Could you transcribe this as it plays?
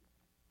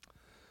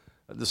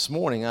This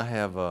morning I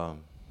have I'll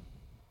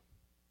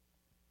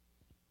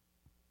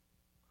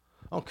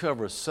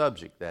cover a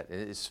subject that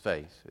is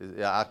faith.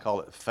 I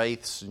call it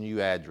Faith's New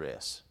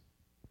Address.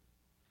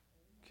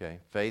 Okay,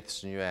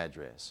 Faith's New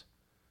Address.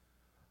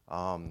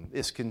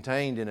 It's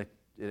contained in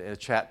a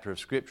chapter of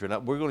Scripture. Now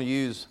we're going to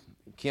use,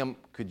 Kim,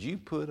 could you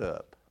put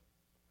up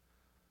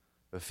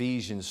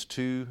Ephesians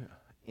 2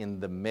 in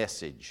the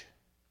Message?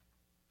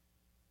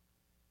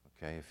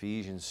 Okay,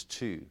 Ephesians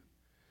 2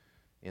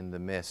 in the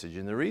Message.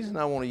 And the reason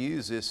I want to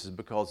use this is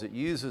because it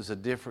uses a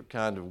different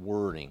kind of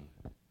wording.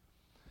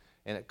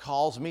 And it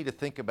calls me to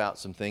think about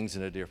some things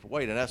in a different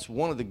way. And that's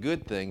one of the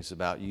good things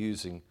about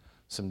using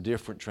some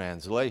different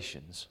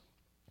translations,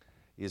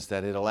 is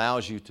that it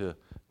allows you to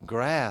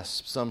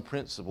grasp some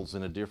principles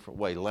in a different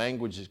way.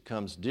 Language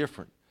becomes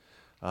different.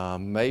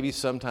 Maybe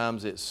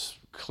sometimes it's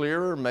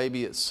clearer,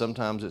 maybe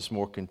sometimes it's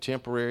more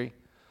contemporary.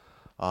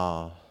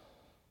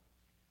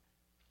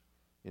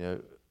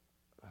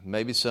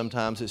 Maybe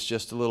sometimes it's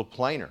just a little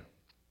plainer.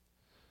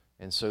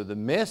 And so the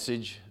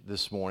Message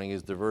this morning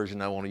is the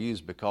version I want to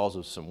use because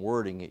of some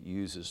wording it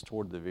uses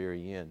toward the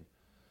very end.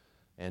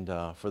 And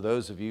for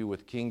those of you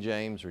with King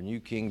James or New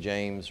King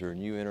James or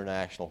New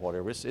International,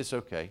 whatever, it's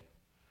okay.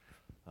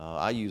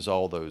 I use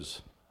all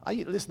those. I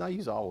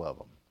use all of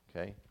them,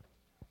 okay?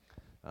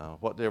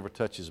 Whatever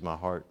touches my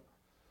heart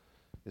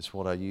is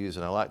what I use.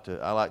 And I like to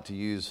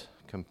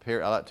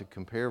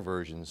compare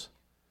versions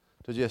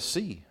to just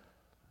see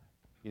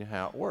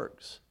how it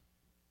works.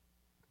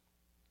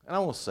 And I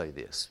want to say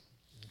this.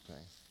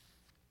 Okay.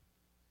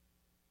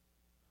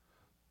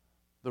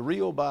 The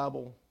real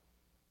Bible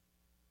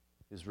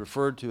is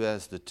referred to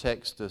as the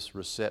Textus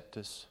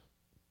Receptus.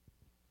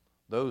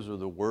 Those are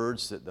the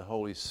words that the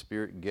Holy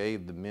Spirit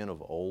gave the men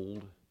of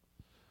old,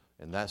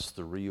 and that's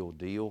the real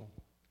deal.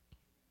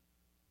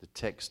 The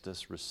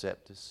Textus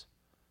Receptus.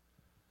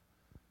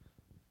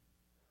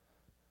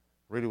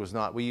 Really was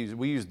not. We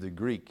use the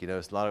Greek.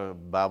 A lot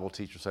of Bible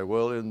teachers say,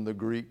 well, in the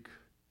Greek,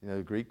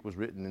 the Greek was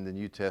written in the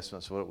New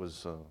Testament, so it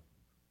was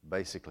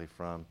basically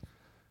from.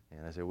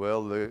 And I say,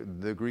 well,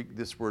 the Greek,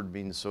 this word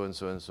means so and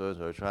so and so. So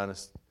they're trying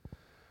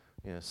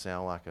to,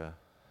 sound like a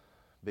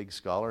big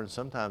scholar, and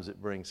sometimes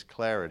it brings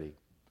clarity.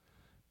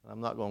 I'm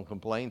not going to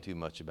complain too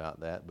much about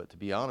that, but to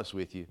be honest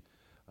with you,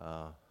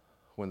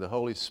 when the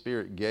Holy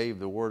Spirit gave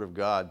the Word of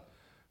God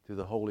to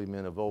the holy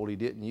men of old, He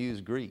didn't use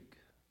Greek.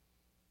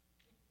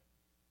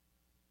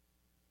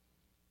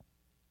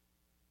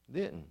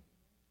 Didn't.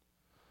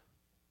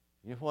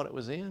 You know what it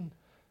was in?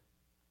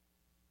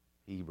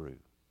 Hebrew.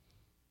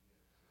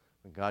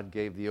 When God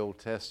gave the Old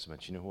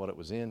Testament, you know what it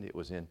was in? It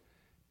was in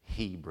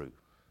Hebrew.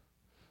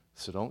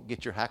 So don't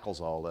get your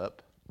hackles all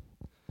up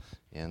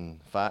and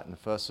fight and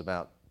fuss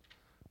about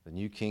the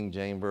New King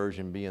James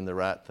Version being the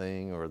right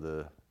thing or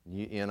the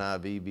New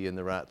NIV being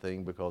the right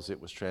thing because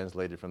it was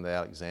translated from the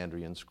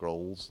Alexandrian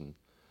scrolls. And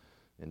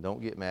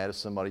don't get mad if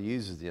somebody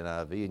uses the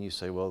NIV and you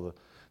say, well,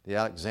 the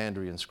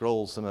Alexandrian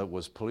scrolls, some of it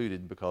was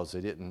polluted because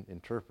they didn't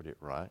interpret it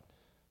right.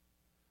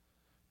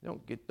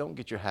 Don't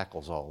get your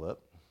hackles all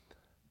up.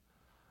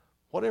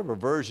 Whatever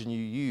version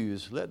you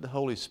use, let the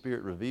Holy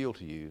Spirit reveal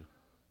to you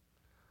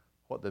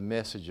what the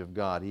message of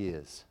God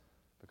is.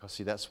 Because,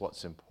 see, that's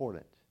what's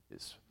important.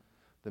 It's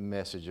the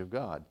message of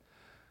God.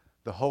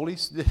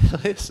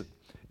 Listen,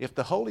 if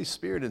the Holy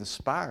Spirit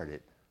inspired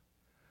it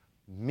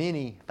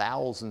many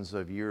thousands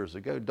of years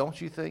ago,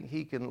 don't you think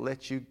He can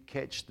let you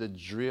catch the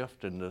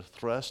drift and the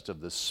thrust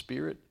of the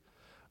Spirit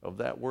of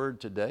that word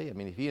today? I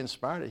mean, if He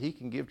inspired it, He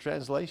can give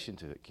translation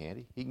to it, can't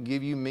He? He can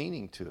give you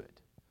meaning to it.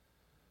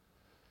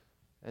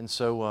 And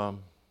so, I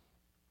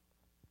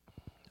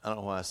don't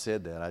know why I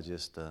said that. I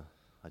just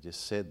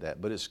said that.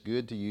 But it's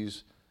good to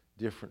use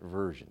different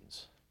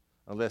versions,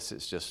 unless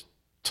it's just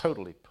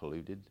totally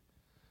polluted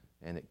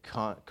and it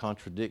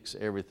contradicts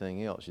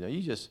everything else.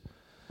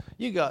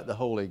 You got the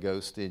Holy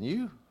Ghost in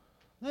you.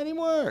 Let Him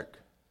work.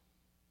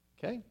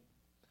 Okay?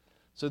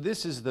 So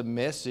this is the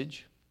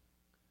Message.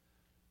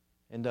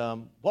 And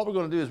what we're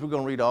going to do is we're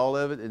going to read all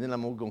of it, and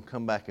then we're going to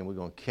come back and we're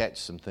going to catch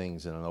some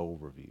things in an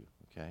overview.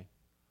 Okay?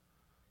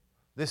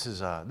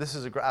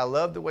 I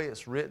love the way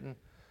it's written.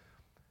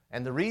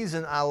 And the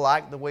reason I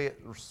like the way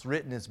it's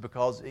written is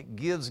because it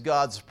gives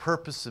God's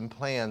purpose and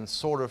plan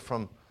sort of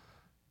from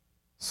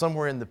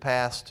somewhere in the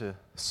past to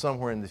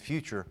somewhere in the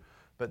future.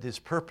 But His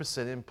purpose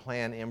and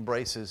plan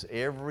embraces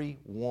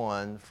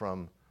everyone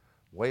from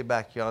way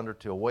back yonder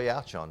to way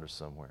out yonder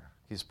somewhere.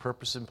 His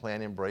purpose and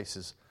plan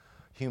embraces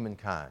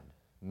humankind,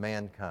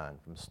 mankind,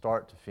 from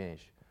start to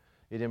finish.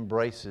 It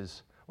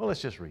embraces, well,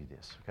 let's just read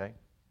this, okay?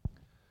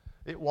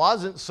 It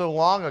wasn't so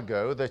long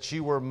ago that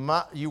you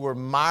were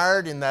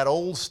mired in that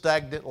old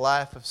stagnant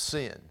life of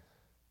sin.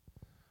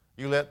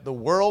 You let the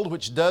world,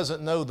 which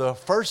doesn't know the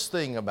first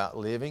thing about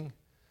living,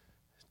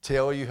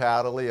 tell you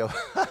how to live.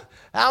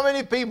 How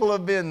many people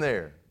have been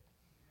there?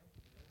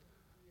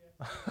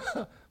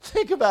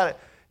 Think about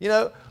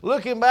it.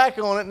 Looking back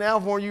on it now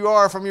from where you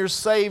are from your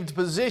saved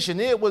position,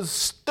 it was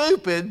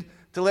stupid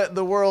to let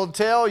the world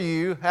tell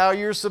you how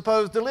you're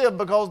supposed to live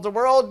because the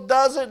world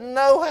doesn't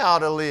know how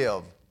to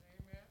live.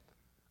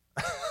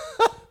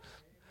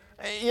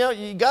 You know,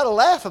 you got to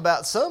laugh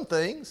about some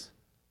things.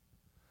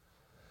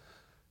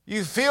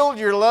 You filled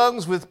your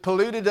lungs with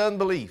polluted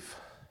unbelief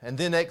and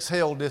then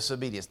exhaled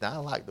disobedience. Now, I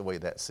like the way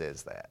that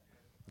says that.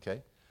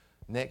 Okay?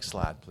 Next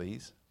slide,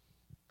 please.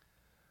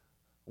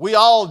 We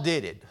all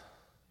did it.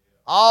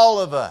 All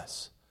of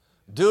us.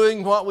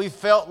 Doing what we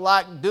felt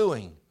like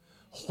doing.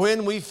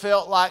 When we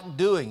felt like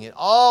doing it.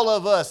 All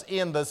of us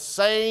in the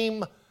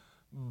same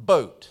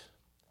boat.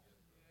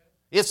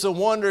 It's a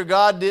wonder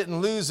God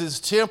didn't lose His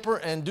temper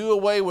and do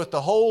away with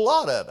the whole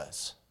lot of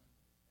us.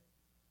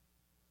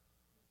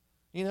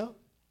 You know,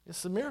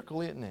 it's a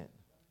miracle, isn't it?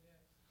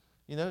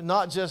 You know,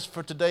 not just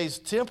for today's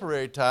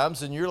temporary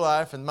times in your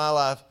life and my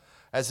life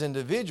as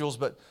individuals,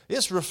 but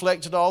it's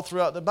reflected all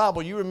throughout the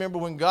Bible. You remember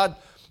when God,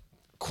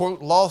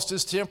 quote, lost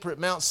His temper at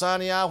Mount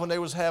Sinai when they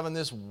was having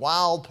this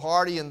wild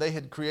party and they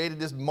had created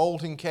this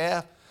molten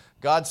calf?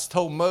 God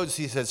told Moses,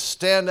 He said,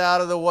 stand out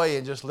of the way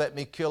and just let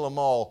me kill them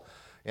all,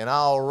 and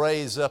I'll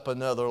raise up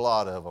another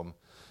lot of them.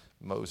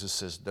 Moses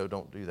says, no,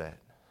 don't do that.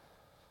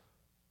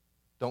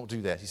 Don't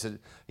do that. He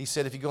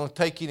said, if you're going to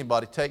take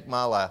anybody, take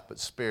my life, but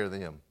spare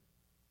them.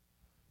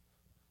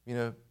 You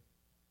know,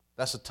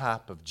 that's a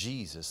type of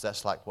Jesus.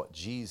 That's like what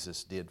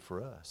Jesus did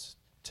for us.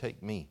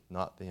 Take me,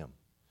 not them.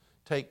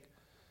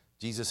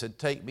 Jesus said,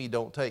 take me,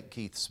 don't take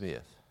Keith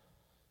Smith.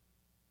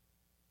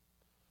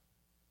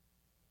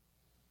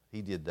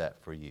 He did that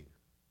for you.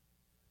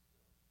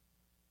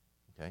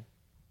 Okay?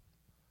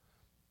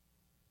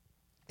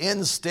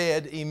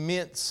 Instead,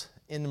 immense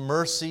in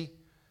mercy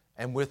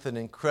and with an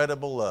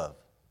incredible love,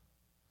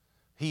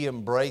 He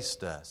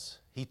embraced us.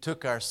 He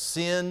took our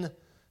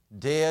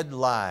sin-dead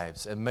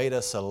lives and made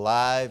us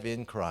alive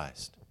in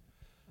Christ.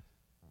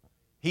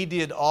 He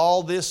did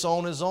all this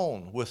on His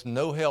own with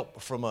no help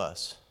from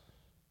us.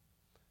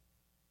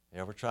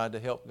 You ever tried to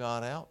help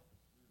God out?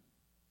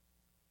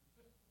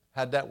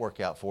 How'd that work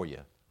out for you?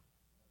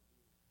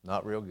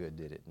 Not real good,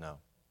 did it? No.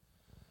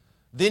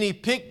 Then He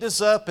picked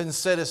us up and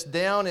set us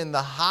down in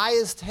the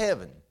highest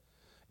heaven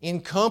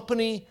in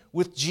company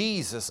with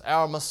Jesus,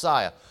 our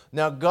Messiah.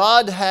 Now,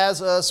 God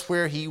has us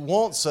where He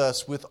wants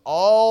us with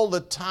all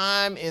the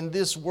time in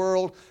this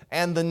world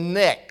and the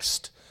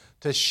next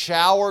to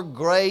shower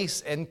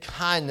grace and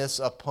kindness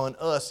upon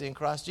us in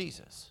Christ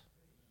Jesus.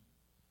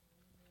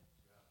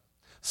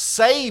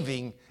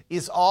 Saving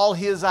is all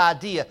His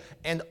idea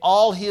and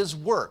all His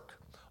work.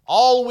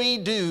 All we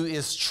do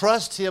is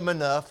trust Him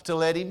enough to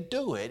let Him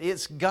do it.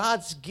 It's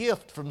God's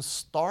gift from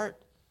start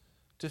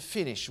to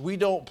finish. We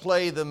don't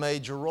play the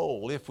major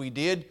role. If we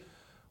did,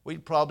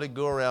 we'd probably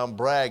go around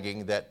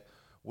bragging that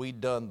we'd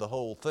done the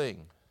whole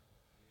thing.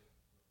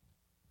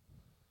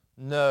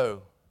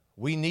 No,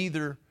 we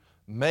neither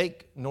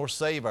make nor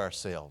save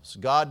ourselves.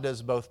 God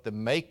does both the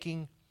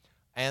making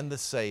and the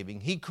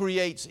saving. He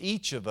creates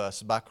each of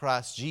us by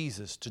Christ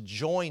Jesus to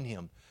join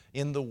Him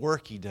in the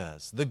work He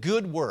does, the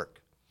good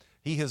work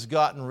He has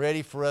gotten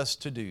ready for us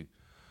to do.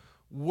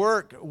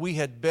 Work we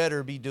had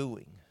better be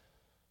doing.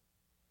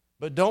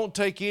 But don't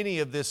take any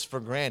of this for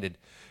granted.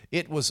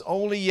 It was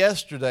only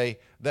yesterday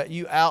that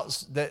you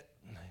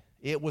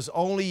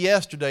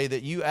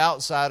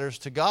outsiders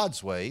to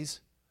God's ways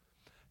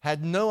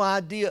had no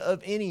idea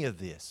of any of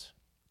this.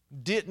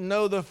 Didn't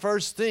know the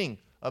first thing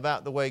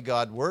about the way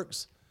God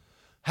works.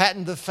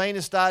 Hadn't the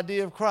faintest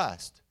idea of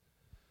Christ.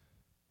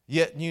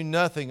 Yet knew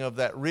nothing of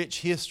that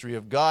rich history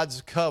of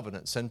God's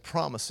covenants and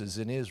promises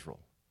in Israel.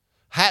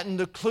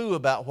 Hadn't a clue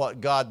about what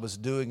God was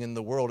doing in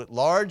the world at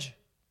large.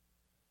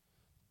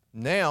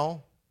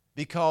 Now,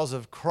 because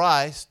of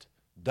Christ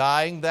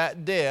dying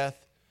that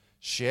death,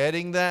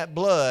 shedding that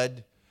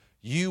blood,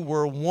 you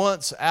were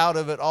once out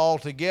of it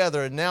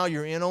altogether, and now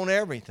you're in on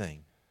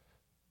everything.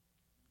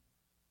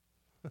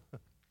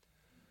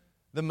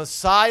 The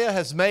Messiah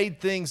has made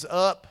things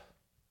up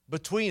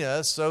between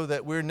us so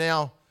that we're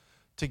now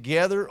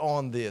together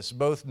on this,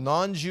 both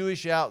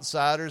non-Jewish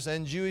outsiders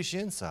and Jewish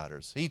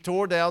insiders. He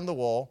tore down the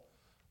wall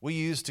we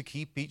used to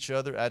keep each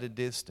other at a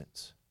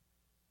distance.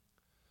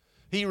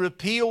 He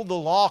repealed the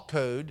law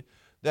code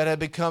that had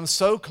become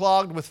so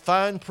clogged with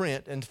fine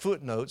print and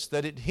footnotes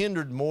that it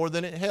hindered more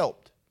than it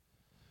helped.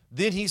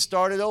 Then He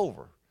started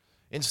over.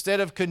 Instead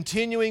of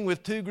continuing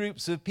with two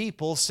groups of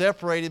people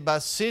separated by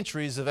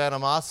centuries of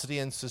animosity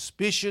and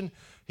suspicion,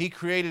 He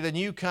created a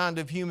new kind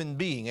of human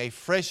being, a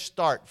fresh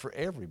start for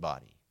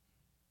everybody.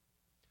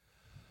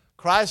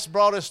 Christ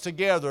brought us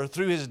together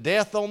through His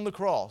death on the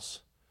cross.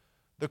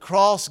 The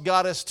cross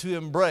got us to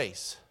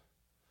embrace,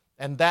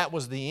 and that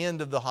was the end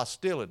of the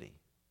hostility.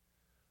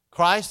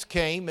 Christ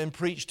came and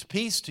preached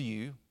peace to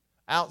you,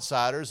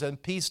 outsiders,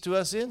 and peace to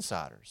us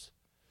insiders.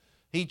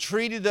 He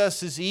treated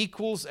us as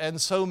equals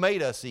and so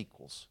made us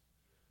equals.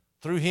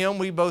 Through Him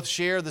we both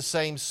share the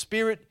same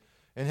Spirit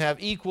and have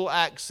equal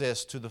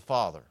access to the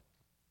Father.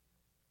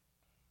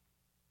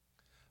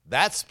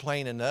 That's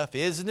plain enough,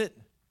 isn't it?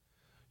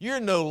 You're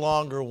no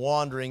longer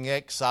wandering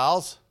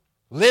exiles.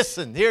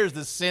 Listen, here's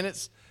the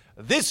sentence.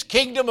 This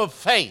kingdom of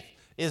faith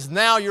is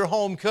now your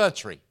home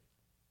country.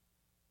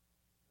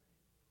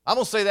 I'm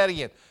going to say that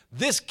again.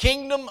 This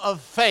kingdom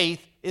of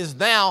faith is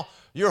now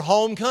your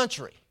home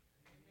country.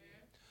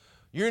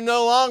 You're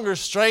no longer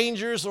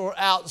strangers or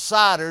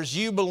outsiders.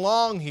 You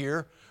belong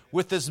here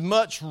with as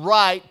much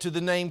right to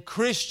the name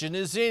Christian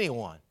as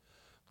anyone.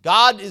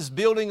 God is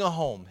building a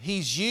home.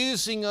 He's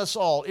using us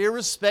all,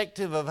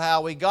 irrespective of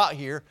how we got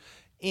here,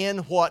 in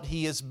what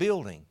He is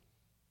building.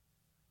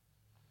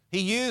 He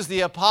used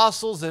the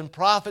apostles and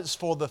prophets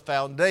for the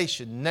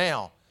foundation.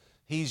 Now,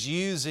 He's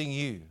using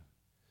you,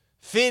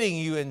 fitting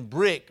you in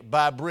brick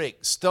by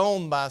brick,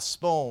 stone by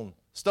stone,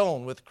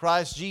 with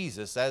Christ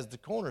Jesus as the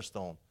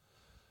cornerstone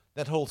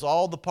that holds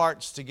all the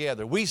parts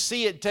together. We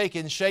see it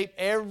taking shape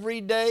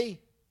every day.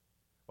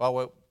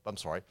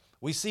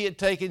 We see it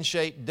taking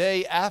shape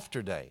day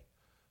after day.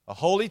 A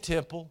holy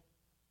temple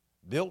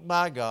built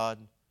by God,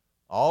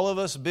 all of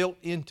us built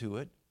into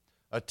it,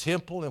 a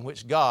temple in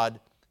which God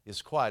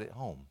is quite at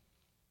home.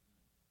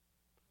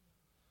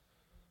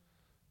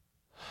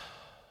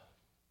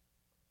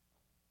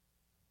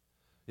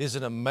 Is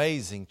an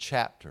amazing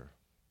chapter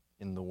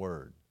in the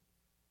Word.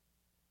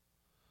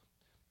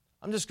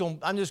 I'm just going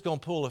to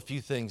pull a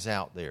few things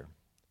out there.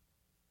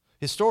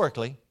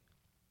 Historically,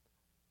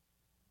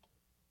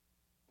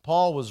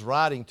 Paul was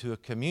writing to a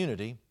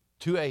community,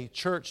 to a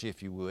church,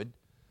 if you would,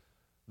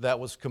 that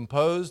was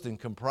composed and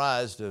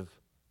comprised of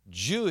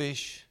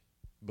Jewish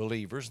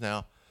believers.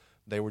 Now,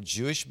 they were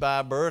Jewish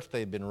by birth.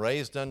 They'd been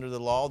raised under the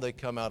law. They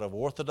come out of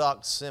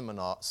Orthodox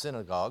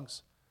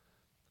synagogues.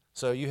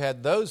 So you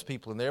had those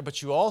people in there,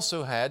 but you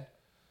also had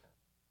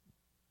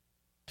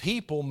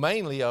people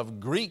mainly of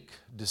Greek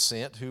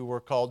descent who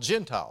were called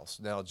Gentiles.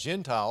 Now,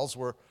 Gentiles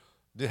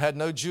had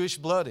no Jewish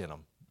blood in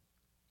them.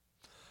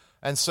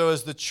 And so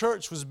as the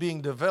church was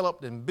being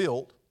developed and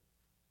built,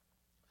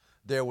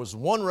 there was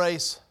one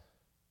race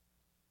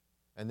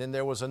and then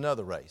there was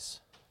another race.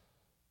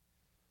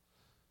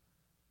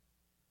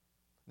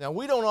 Now,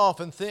 we don't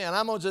often think, and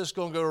I'm just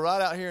going to go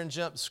right out here and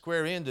jump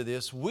square into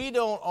this, we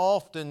don't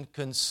often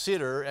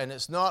consider, and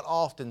it's not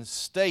often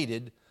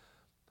stated,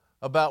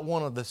 about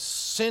one of the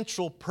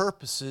central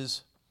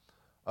purposes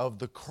of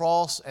the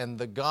cross and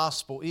the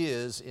gospel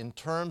is in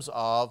terms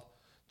of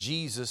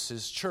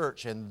Jesus'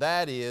 church, and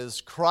that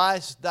is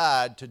Christ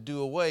died to do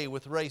away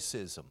with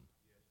racism.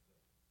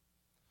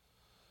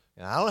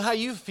 And I don't know how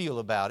you feel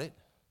about it,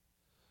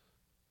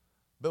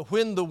 but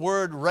when the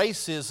word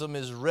racism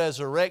is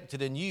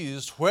resurrected and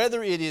used,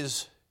 whether it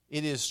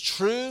is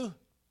true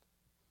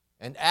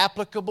and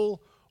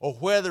applicable, or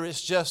whether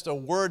it's just a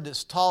word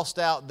that's tossed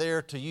out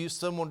there to use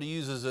someone to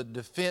use as a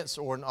defense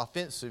or an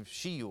offensive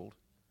shield,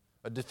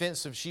 or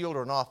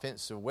an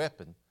offensive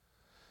weapon,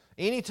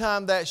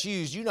 anytime that's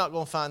used, you're not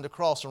going to find a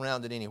cross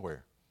around it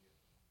anywhere.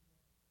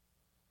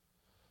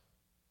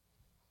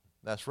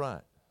 That's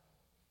right.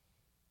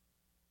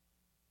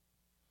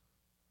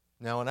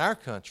 Now, in our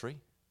country,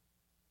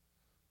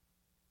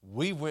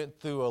 we went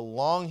through a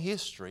long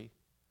history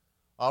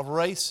of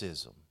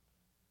racism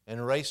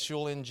and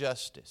racial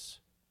injustice.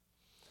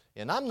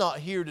 And I'm not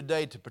here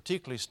today to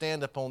particularly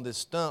stand up on this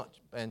stunt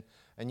and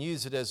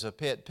use it as a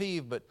pet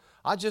peeve, but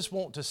I just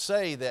want to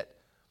say that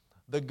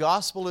the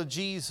gospel of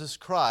Jesus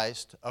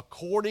Christ,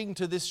 according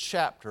to this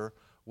chapter,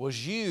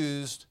 was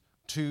used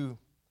to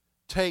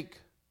take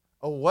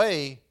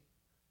away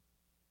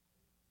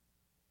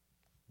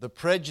the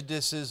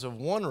prejudices of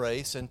one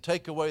race and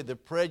take away the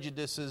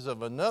prejudices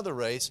of another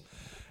race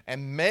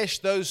and mesh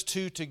those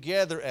two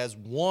together as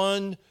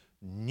one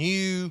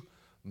new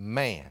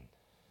man.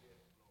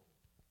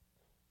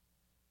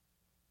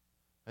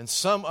 And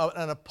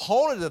an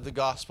opponent of the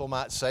gospel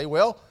might say,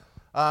 well,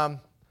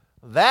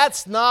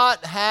 that's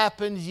not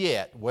happened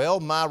yet. Well,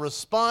 my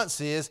response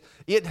is,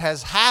 it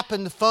has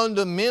happened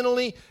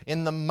fundamentally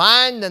in the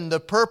mind and the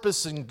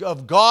purpose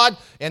of God,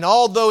 and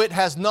although it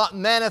has not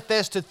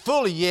manifested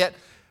fully yet,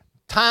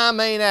 time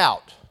ain't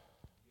out.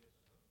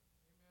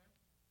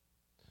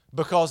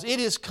 Because it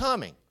is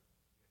coming.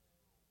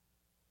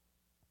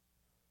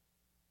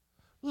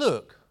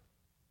 Look,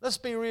 let's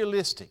be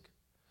realistic.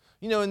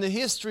 You know, in the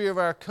history of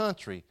our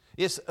country,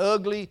 it's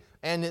ugly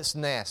and it's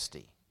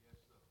nasty.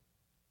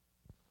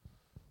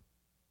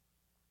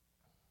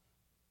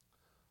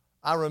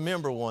 I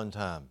remember one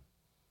time,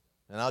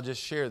 and I'll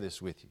just share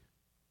this with you.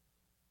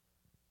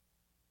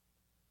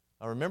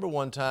 I remember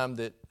one time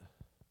that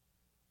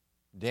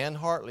Dan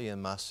Hartley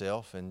and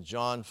myself and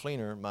John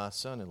Fleener, my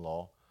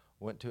son-in-law,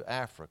 went to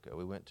Africa.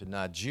 We went to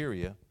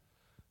Nigeria,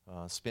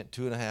 spent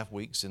 2.5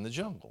 weeks in the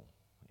jungle.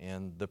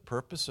 And the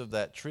purpose of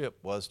that trip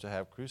was to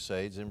have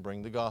crusades and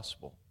bring the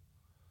gospel.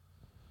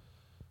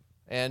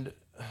 And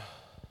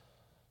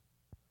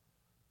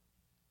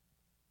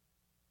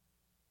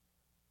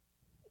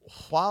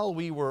while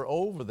we were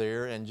over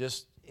there I'm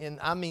just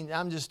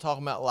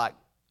talking about like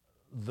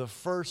the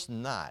first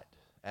night,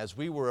 as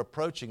we were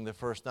approaching the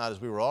first night, as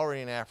we were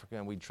already in Africa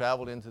and we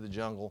traveled into the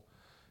jungle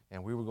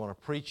and we were going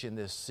to preach in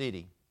this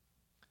city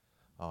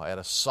at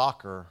a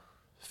soccer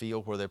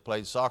field where they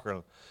played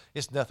soccer.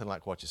 It's nothing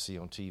like what you see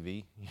on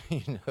TV.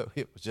 You know,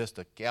 it was just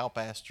a cow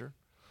pasture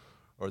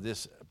or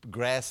this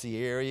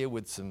grassy area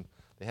with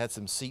they had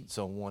some seats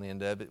on one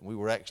end of it. We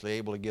were actually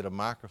able to get a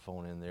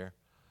microphone in there.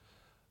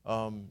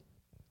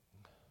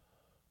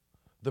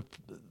 the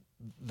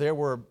there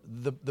were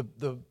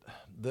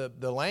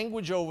the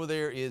language over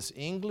there is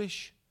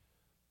English.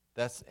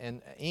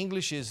 And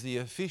English is the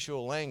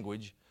official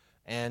language,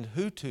 and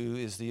Hutu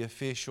is the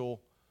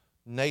official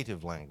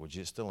native language.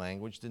 It's the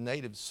language the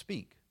natives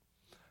speak.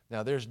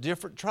 Now there's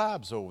different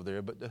tribes over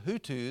there, but the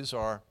Hutus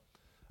are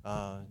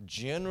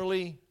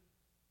generally,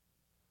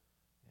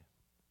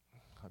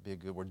 that'd be a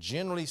good word,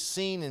 generally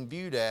seen and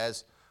viewed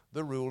as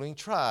the ruling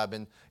tribe.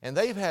 And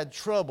they've had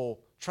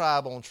trouble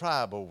tribe on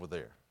tribe over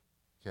there.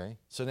 Okay?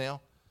 So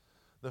now,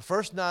 the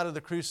first night of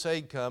the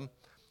crusade come,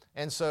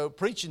 and so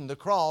preaching the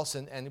cross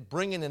and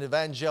bringing an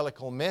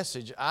evangelical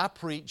message, I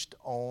preached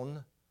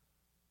on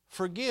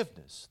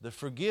forgiveness, the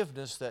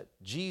forgiveness that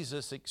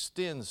Jesus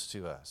extends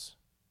to us.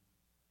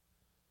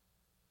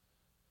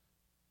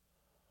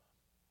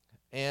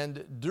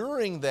 And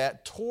during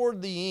that,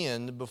 toward the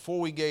end,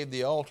 before we gave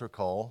the altar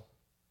call,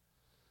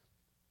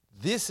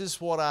 this is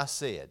what I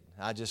said.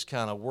 I just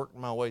kind of worked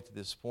my way to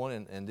this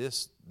point, and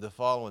the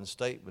following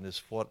statement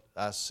is what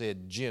I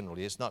said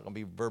generally. It's not going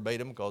to be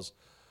verbatim because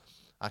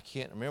I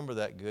can't remember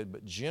that good,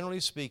 but generally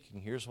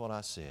speaking, here's what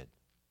I said.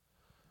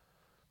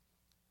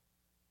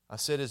 I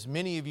said, as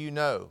many of you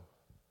know,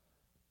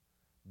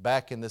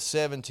 back in the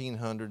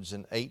 1700s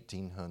and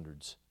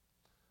 1800s,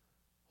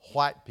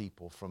 white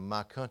people from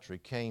my country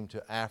came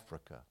to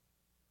Africa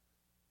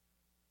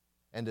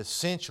and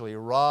essentially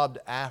robbed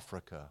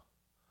Africa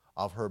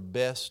of her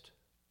best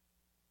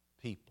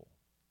people.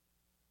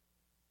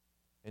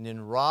 And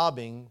in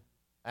robbing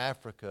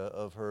Africa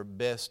of her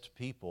best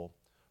people,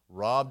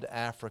 robbed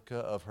Africa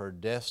of her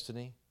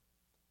destiny,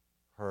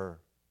 her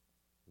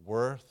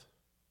worth,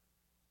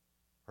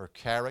 her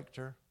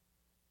character,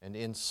 and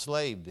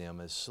enslaved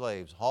them as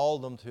slaves,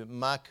 hauled them to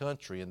my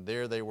country, and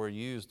there they were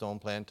used on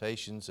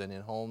plantations and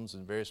in homes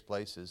in various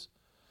places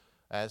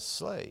as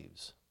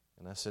slaves.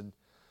 And I said,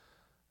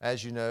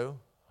 as you know,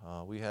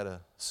 we had a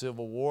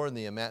civil war and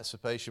the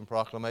Emancipation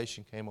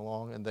Proclamation came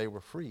along and they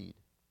were freed.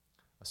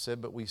 I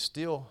said, but we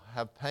still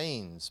have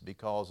pains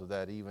because of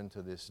that even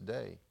to this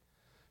day.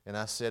 And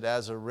I said, I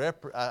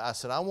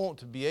want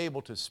to be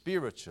able to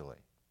spiritually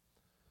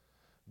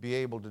be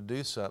able to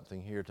do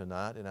something here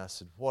tonight. And I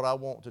said, what I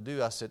want to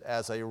do, I said,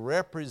 as a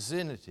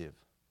representative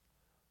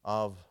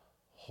of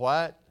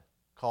white,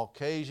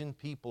 Caucasian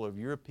people of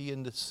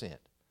European descent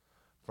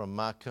from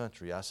my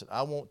country, I said,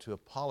 I want to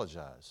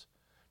apologize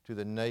to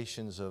the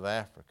nations of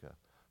Africa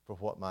for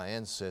what my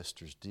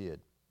ancestors did.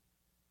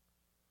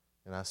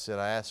 And I said,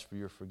 I asked for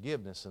your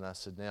forgiveness. And I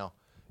said, now,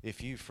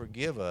 if you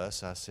forgive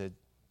us, I said,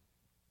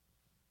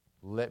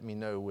 let me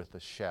know with a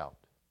shout.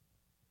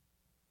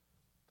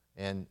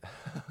 And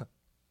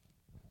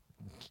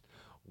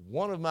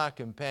one of my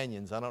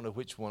companions, I don't know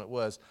which one it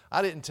was,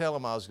 I didn't tell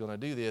him I was going to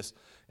do this.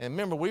 And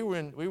remember, we were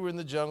in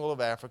the jungle of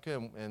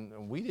Africa,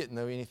 and we didn't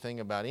know anything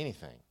about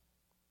anything.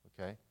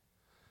 Okay?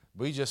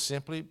 We just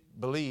simply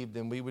believed,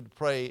 and we would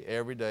pray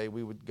every day.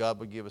 God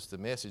would give us the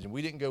message. And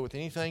we didn't go with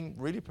anything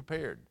really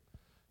prepared.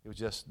 It was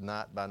just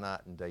night by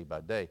night and day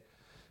by day.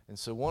 And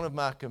so one of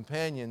my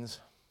companions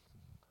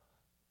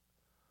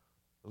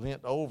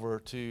leant over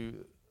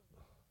to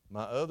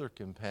my other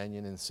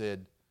companion and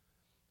said,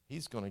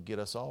 he's going to get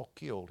us all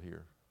killed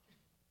here.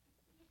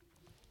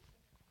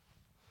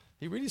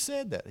 He really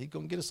said that. He's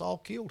going to get us all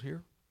killed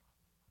here.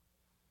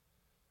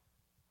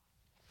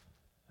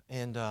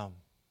 And it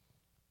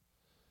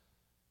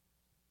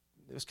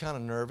was kind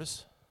of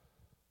nervous.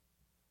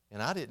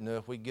 And I didn't know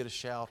if we'd get a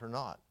shout or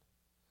not.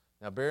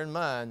 Now, bear in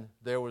mind,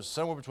 there was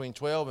somewhere between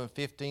 12 and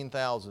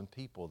 15,000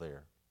 people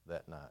there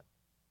that night.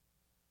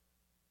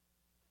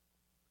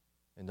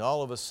 And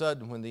all of a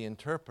sudden, when the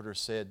interpreter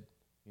said,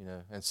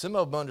 and some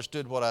of them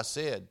understood what I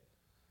said,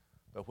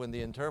 but when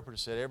the interpreter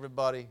said,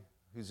 everybody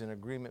who's in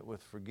agreement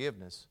with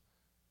forgiveness,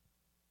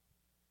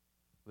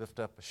 lift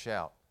up a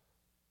shout.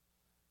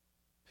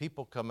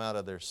 People come out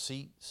of their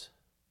seats,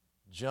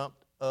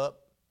 jumped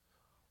up,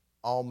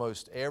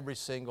 almost every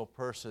single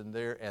person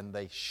there, and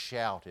they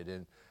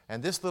shouted.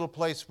 And this little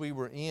place we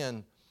were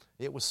in,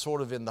 it was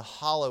sort of in the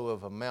hollow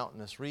of a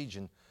mountainous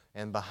region.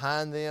 And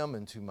behind them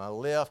and to my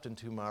left and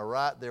to my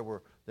right, there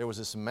was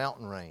this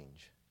mountain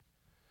range.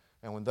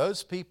 And when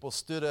those people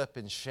stood up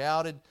and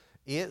shouted,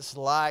 it's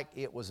like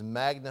it was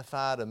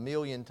magnified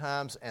 1,000,000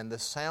 times, and the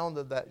sound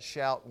of that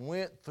shout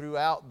went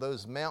throughout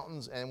those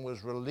mountains and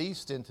was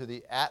released into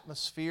the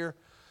atmosphere,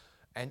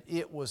 and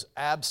it was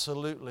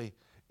absolutely,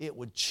 it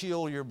would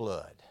chill your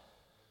blood.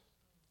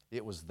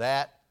 It was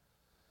that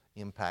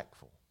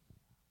impactful.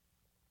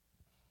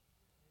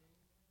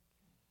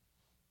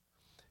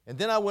 And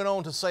then I went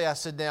on to say, I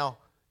said, now,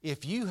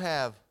 if you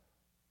have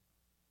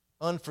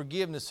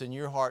unforgiveness in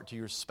your heart to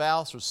your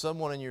spouse or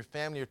someone in your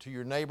family or to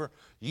your neighbor,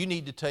 you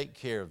need to take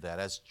care of that.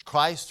 As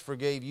Christ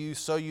forgave you,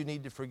 so you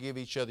need to forgive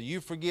each other.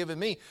 You've forgiven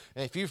me,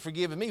 and if you've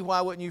forgiven me,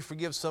 why wouldn't you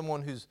forgive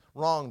someone who's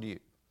wronged you?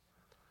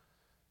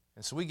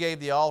 And so we gave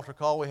the altar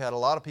call. We had a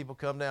lot of people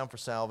come down for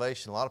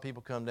salvation, a lot of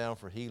people come down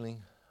for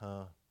healing.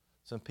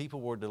 Some people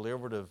were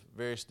delivered of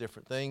various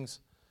different things,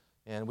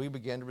 and we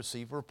began to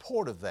receive a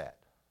report of that,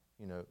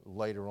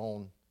 later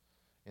on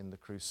in the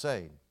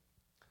crusade.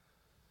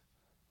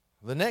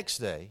 The next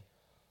day,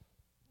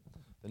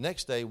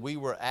 we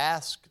were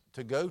asked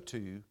to go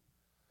to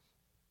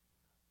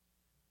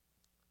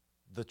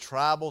the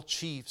tribal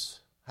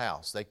chief's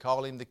house. They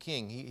call him the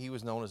king. He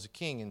was known as a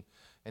king,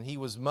 and he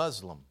was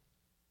Muslim.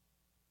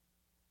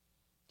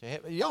 Okay,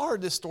 y'all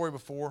heard this story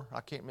before?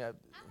 I can't remember.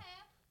 I have.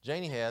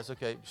 Janie has.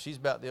 Okay, she's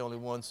about the only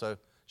one, so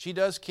she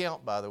does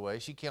count, by the way.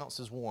 She counts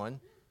as one.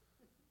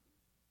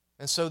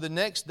 And so the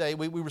next day,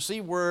 we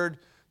received word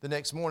the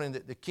next morning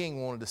that the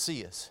king wanted to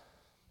see us.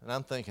 And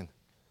I'm thinking,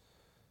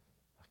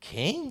 a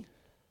king?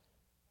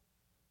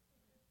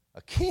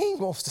 A king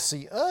wants to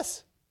see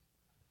us?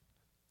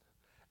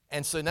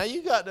 And so now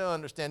you got to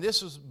understand,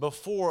 this was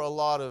before a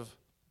lot of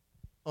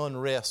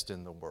unrest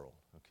in the world,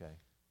 okay?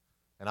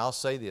 And I'll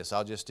say this,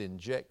 I'll just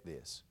inject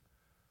this.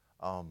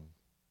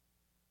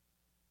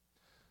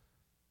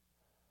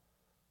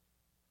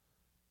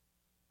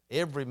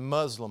 Every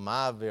Muslim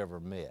I've ever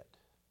met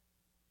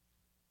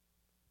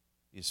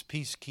is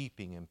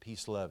peacekeeping and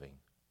peace-loving.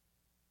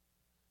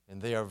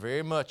 And they are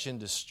very much in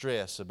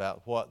distress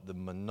about what the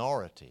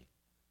minority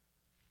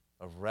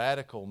of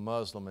radical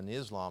Muslim and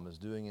Islam is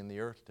doing in the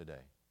earth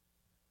today.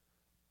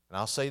 And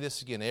I'll say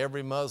this again,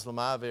 every Muslim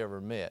I've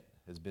ever met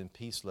has been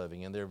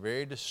peace-loving, and they're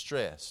very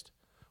distressed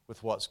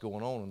with what's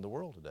going on in the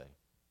world today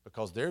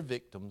because they're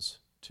victims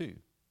too.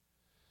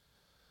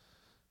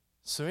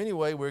 So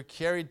anyway, we're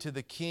carried to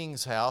the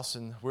king's house,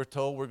 and we're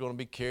told we're going to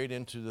be carried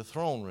into the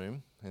throne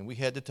room, and we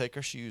had to take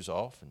our shoes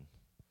off. And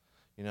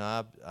you know,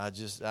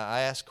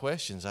 I asked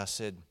questions. I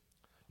said,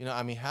 you know,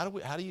 I mean,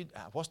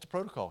 what's the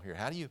protocol here?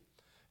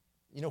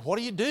 What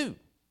do you do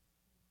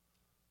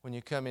when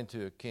you come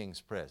into a king's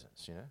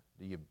presence? You know,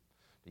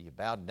 do you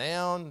bow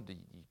down? Do you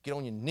get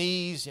on your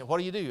knees? You know, what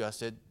do you do? I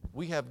said,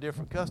 we have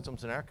different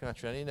customs in our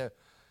country. I need to know.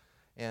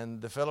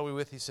 And the fellow we were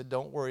with, he said,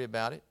 don't worry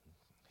about it.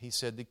 He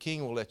said, the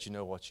king will let you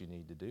know what you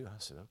need to do. I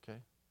said, okay.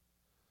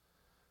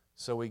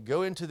 So we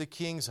go into the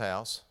king's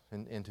house,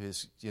 and into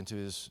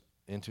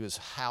his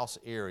house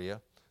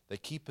area. They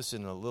keep us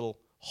in a little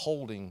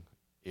holding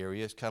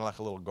area. It's kind of like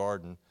a little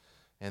garden.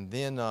 And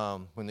then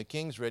when the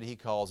king's ready, he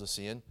calls us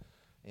in.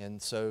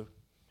 And so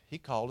he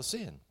called us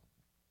in.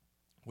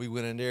 We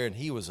went in there, and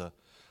he was a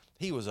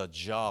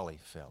jolly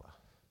fella.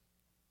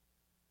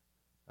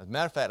 As a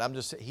matter of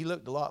fact, he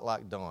looked a lot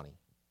like Donnie.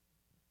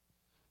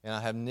 And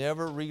I have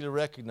never really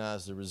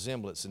recognized the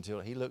resemblance until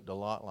he looked a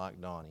lot like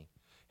Donnie.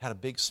 Had a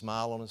big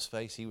smile on his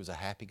face. He was a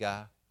happy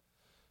guy.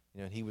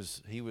 You know, and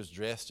he was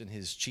dressed in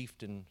his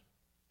chieftain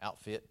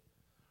outfit.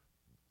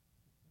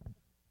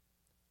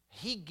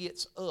 He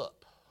gets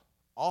up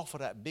off of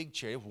that big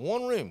chair.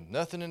 One room,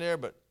 nothing in there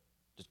but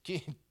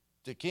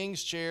the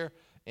king's chair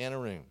and a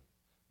room.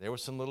 There were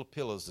some little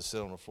pillows to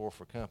sit on the floor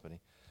for company.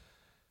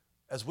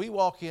 As we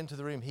walk into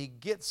the room, he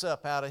gets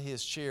up out of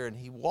his chair and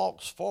he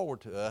walks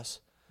forward to us,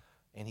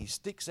 and he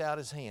sticks out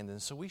his hand,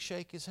 and so we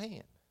shake his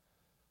hand.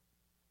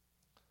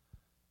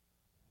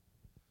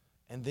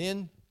 And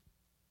then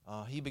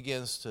he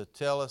begins to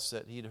tell us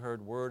that he'd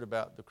heard word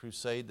about the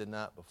crusade the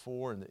night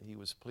before, and that he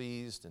was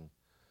pleased, and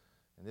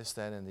this,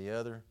 that, and the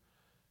other.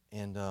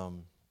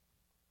 And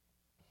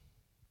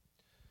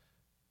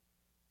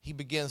he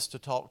begins to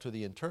talk to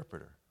the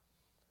interpreter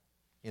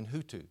in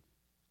Hutu.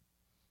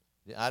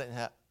 I didn't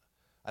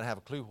have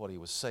a clue what he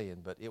was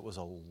saying, but it was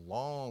a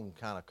long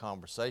kind of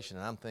conversation,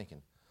 and I'm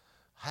thinking,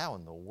 how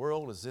in the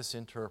world is this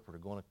interpreter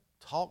going to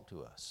talk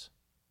to us?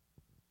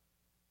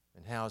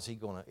 And how is he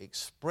going to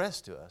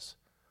express to us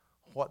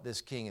what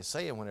this king is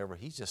saying whenever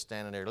he's just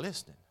standing there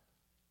listening?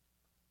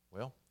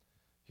 Well,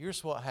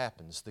 here's what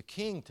happens. The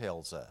king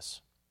tells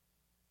us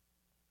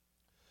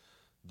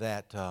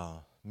that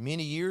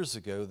many years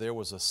ago there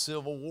was a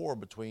civil war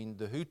between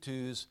the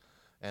Hutus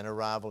and a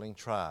rivaling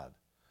tribe.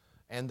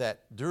 And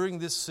that during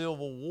this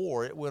civil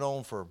war, it went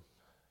on for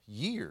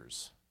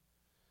years.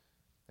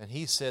 And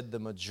he said the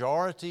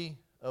majority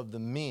of the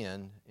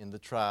men in the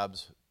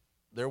tribes,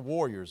 they're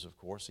warriors, of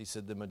course. He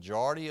said the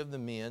majority of the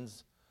men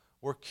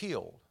were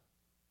killed.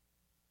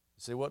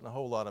 He said there wasn't a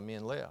whole lot of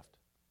men left.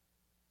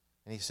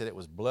 And he said it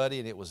was bloody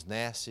and it was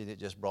nasty, and it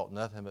just brought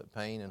nothing but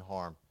pain and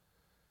harm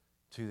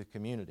to the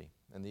community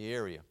and the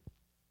area.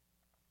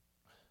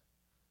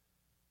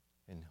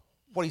 And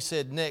what he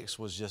said next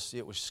was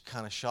it was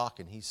kind of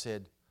shocking. He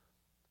said,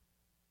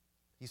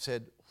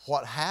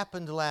 what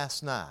happened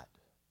last night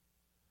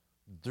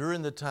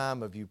during the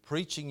time of you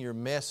preaching your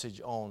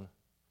message on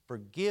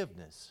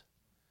forgiveness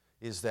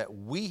is that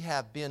we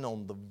have been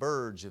on the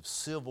verge of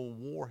civil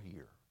war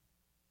here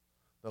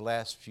the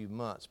last few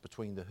months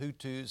between the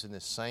Hutus and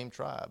this same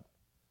tribe.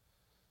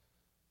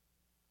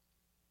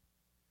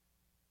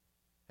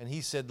 And he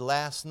said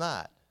last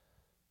night,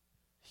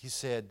 he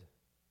said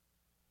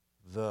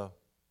the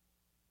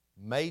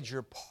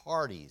major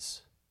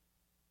parties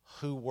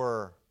who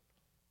were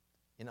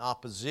in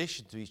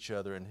opposition to each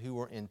other and who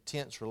were in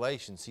tense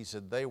relations, he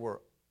said they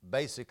were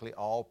basically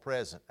all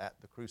present at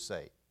the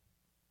crusade.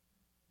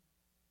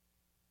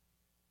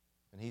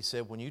 And he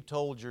said when you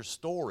told your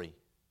story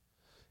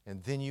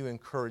and then you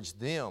encouraged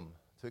them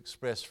to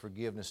express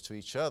forgiveness to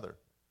each other,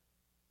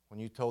 when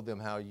you told them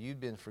how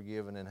you'd been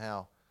forgiven and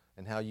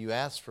how you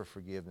asked for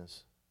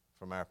forgiveness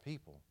from our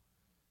people,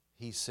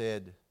 he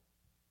said,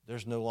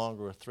 there's no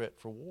longer a threat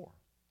for war.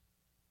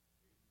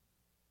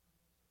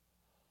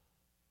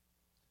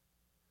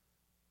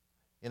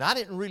 And I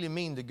didn't really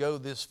mean to go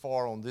this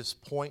far on this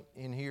point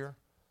in here,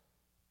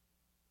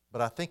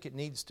 but I think it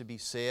needs to be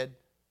said,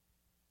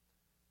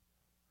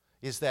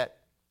 is that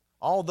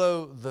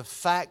although the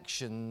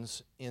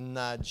factions in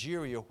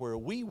Nigeria where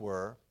we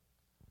were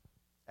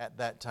at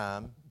that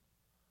time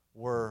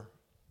were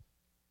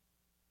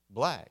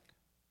black,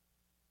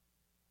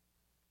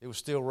 it was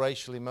still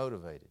racially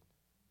motivated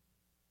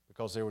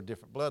because there were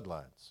different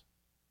bloodlines.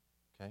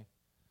 Okay?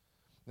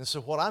 And so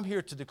what I'm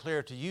here to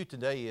declare to you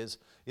today is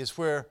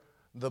where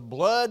the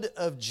blood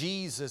of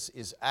Jesus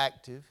is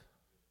active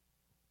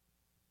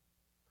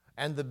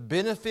and the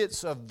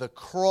benefits of the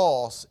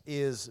cross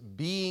is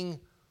being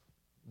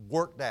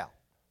worked out.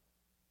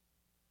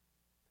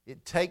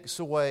 It takes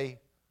away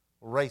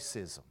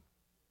racism.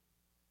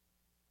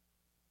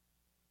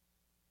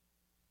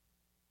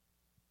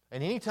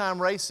 And anytime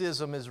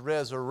racism is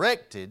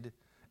resurrected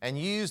and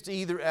used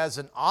either as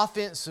an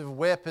offensive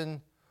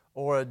weapon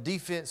or a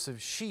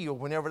defensive shield,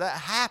 whenever that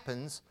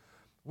happens,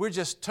 we're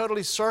just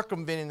totally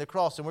circumventing the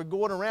cross and we're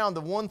going around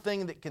the one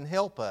thing that can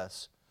help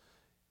us,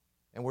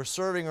 and we're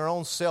serving our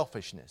own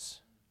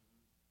selfishness.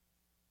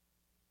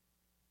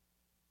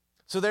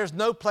 So there's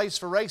no place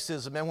for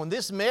racism. And when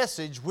this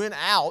message went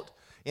out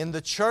in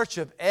the church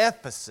of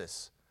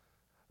Ephesus,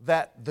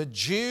 that the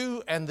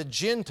Jew and the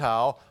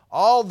Gentile,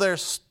 all their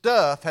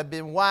stuff had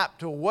been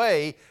wiped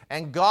away,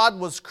 and God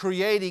was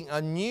creating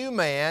a new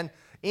man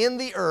in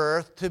the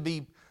earth to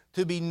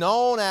be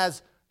known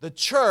as the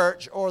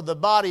church or the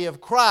body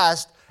of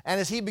Christ. And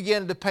as he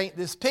began to paint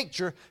this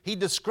picture, he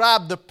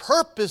described the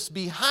purpose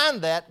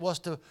behind that was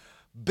to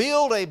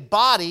build a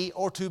body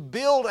or to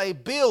build a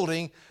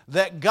building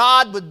that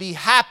God would be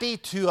happy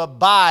to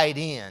abide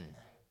in.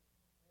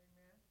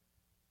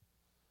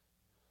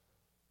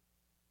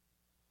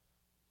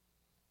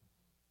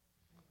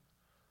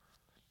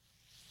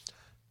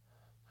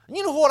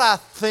 You know what I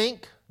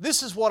think?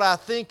 This is what I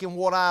think and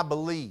what I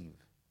believe.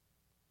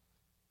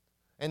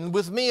 And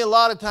with me, a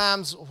lot of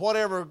times,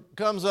 whatever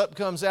comes up,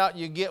 comes out,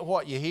 you get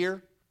what you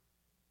hear.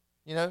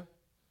 You know?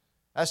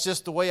 That's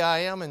just the way I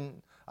am,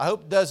 and I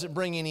hope it doesn't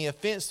bring any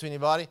offense to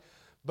anybody.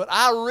 But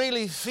I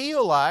really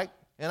feel like,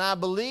 and I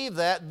believe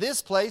that,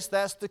 this place,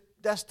 that's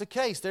the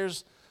case.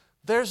 There's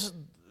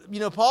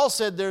Paul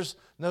said there's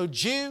no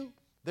Jew,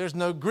 there's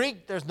no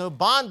Greek, there's no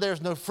bond,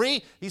 there's no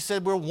free. He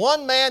said we're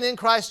one man in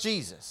Christ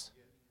Jesus.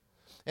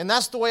 And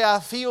that's the way I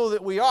feel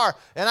that we are.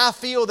 And I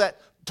feel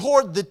that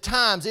toward the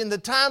times, in the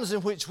times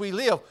in which we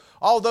live,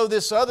 although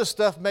this other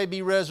stuff may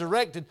be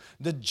resurrected,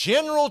 the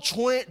general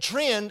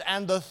trend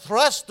and the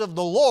thrust of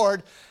the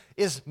Lord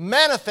is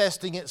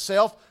manifesting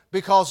itself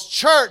because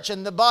church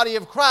and the body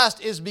of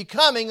Christ is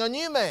becoming a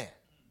new man.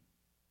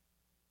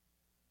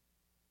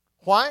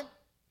 Why?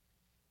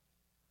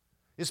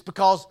 It's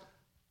because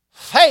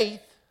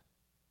faith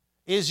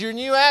is your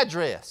new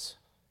address.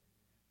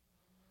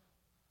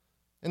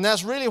 And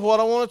that's really what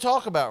I want to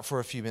talk about for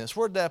a few minutes.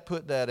 Where did I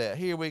put that at?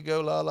 Here we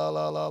go. La, la,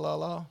 la, la, la,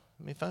 la.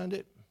 Let me find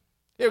it.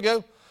 Here we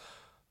go.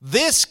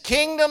 This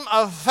kingdom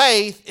of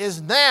faith is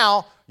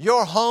now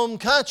your home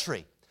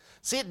country.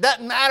 See, it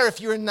doesn't matter if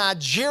you're in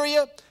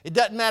Nigeria. It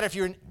doesn't matter if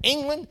you're in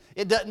England.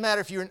 It doesn't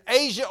matter if you're in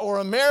Asia or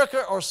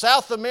America or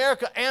South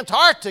America,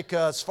 Antarctica,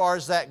 as far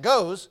as that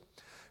goes.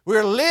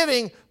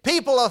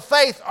 People of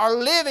faith are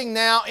living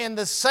now in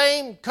the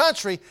same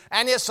country,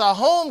 and it's a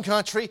home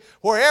country.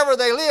 Wherever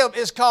they live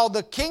is called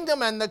the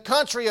kingdom and the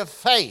country of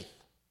faith.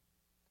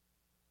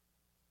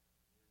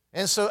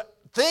 And so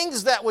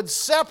things that would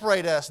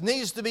separate us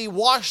needs to be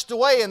washed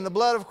away in the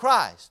blood of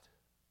Christ.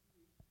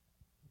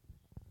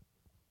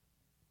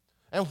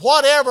 And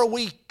whatever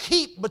we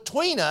keep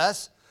between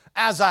us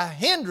as a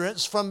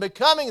hindrance from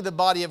becoming the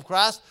body of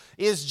Christ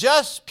is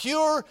just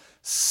pure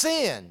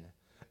sin.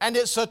 And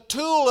it's a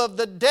tool of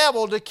the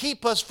devil to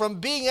keep us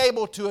from being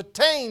able to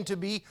attain to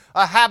be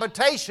a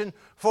habitation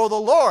for the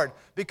Lord.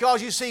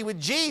 Because you see, with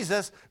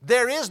Jesus,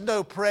 there is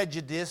no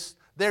prejudice,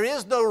 there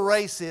is no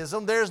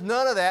racism, there's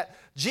none of that.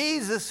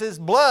 Jesus'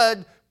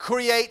 blood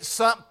creates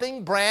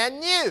something brand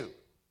new.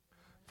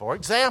 For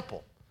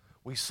example,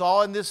 we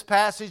saw in this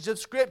passage of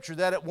Scripture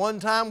that at one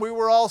time we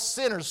were all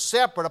sinners,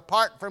 separate,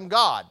 apart from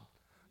God,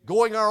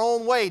 going our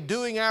own way,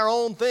 doing our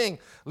own thing,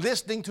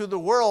 listening to the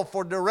world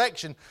for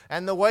direction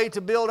and the way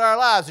to build our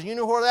lives. And you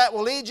know where that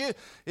will lead you?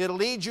 It'll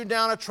lead you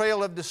down a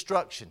trail of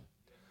destruction.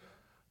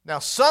 Now,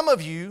 some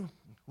of you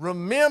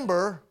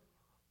remember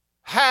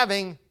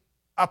having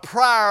a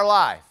prior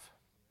life.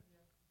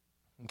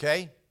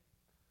 Okay?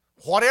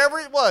 Whatever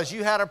it was,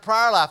 you had a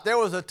prior life. There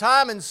was a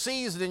time and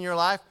season in your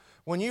life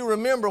when you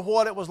remember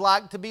what it was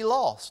like to be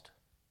lost.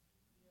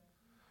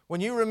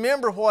 When you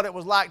remember what it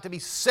was like to be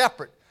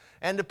separate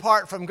and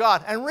depart from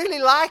God, and really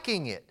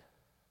liking it.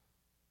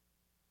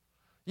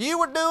 You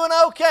were doing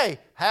okay,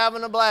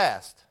 having a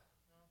blast.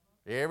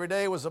 Every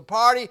day was a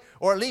party,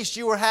 or at least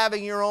you were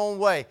having your own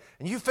way.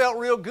 And you felt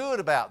real good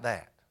about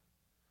that.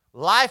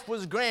 Life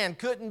was grand,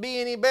 couldn't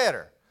be any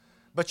better.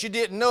 But you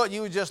didn't know it,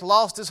 you were just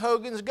lost as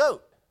Hogan's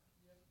goat.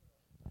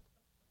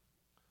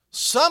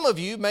 Some of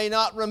you may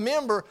not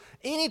remember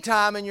any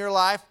time in your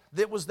life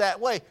that was that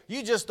way.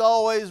 You just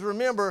always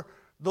remember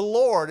the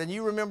Lord, and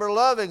you remember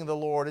loving the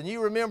Lord, and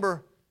you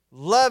remember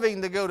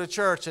loving to go to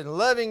church and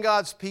loving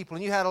God's people,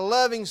 and you had a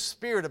loving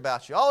spirit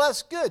about you. All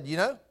that's good, you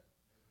know.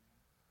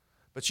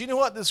 But you know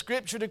what the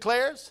Scripture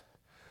declares?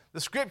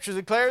 The Scripture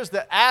declares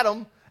that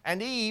Adam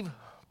and Eve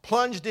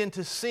plunged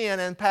into sin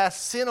and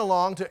passed sin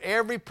along to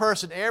every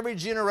person, every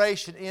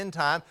generation in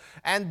time.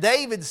 And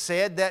David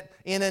said that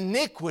in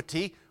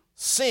iniquity,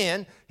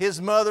 sin,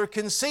 his mother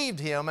conceived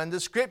him. And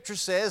the Scripture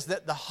says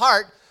that the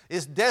heart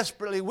is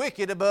desperately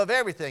wicked above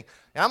everything.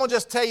 And I'm going to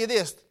just tell you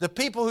this. The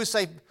people who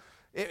say,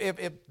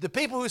 if the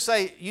people who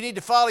say you need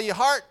to follow your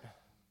heart,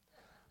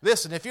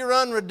 listen, if you're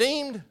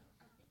unredeemed,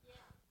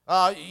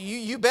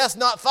 you best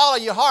not follow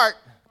your heart,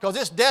 because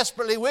it's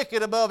desperately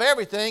wicked above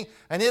everything,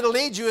 and it'll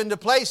lead you into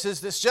places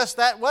that's just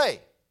that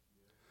way.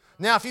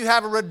 Now, if you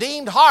have a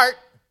redeemed heart,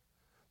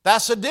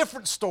 that's a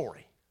different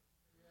story.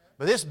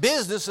 But this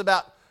business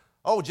about,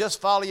 just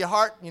follow your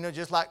heart,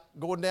 just like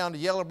going down the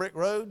yellow brick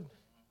road,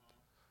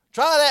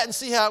 try that and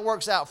see how it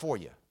works out for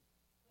you.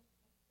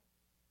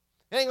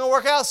 It ain't going to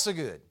work out so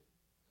good.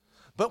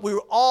 But we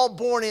were all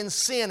born in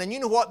sin, and you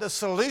know what the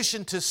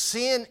solution to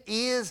sin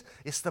is?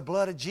 It's the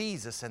blood of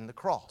Jesus and the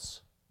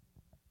cross.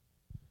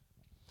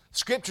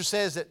 Scripture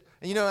says that,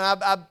 and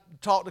I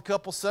talked a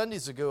couple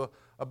Sundays ago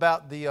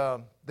about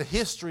the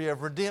history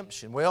of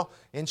redemption. Well,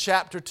 in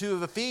chapter 2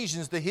 of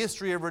Ephesians, the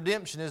history of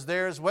redemption is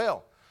there as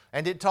well.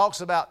 And it talks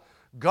about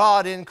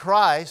God in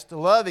Christ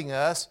loving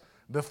us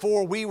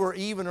before we were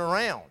even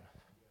around.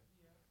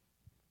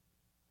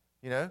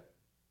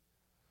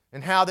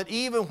 And how that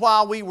even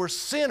while we were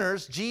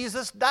sinners,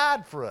 Jesus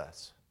died for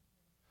us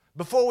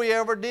before we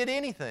ever did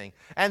anything.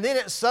 And then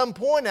at some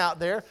point out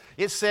there,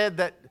 it said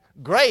that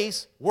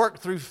grace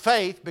worked through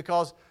faith,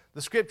 because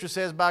the Scripture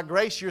says by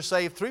grace you're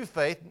saved through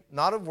faith,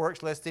 not of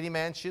works, lest any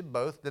man should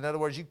boast. In other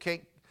words, you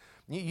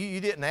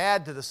didn't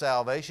add to the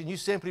salvation. You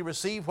simply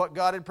received what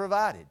God had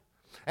provided.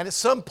 And at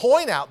some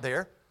point out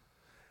there,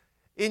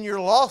 in your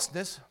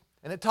lostness,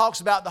 and it talks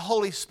about the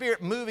Holy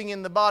Spirit moving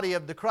in the body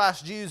of the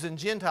Christ, Jews and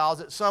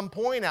Gentiles. At some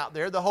point out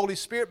there, the Holy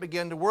Spirit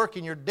began to work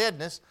in your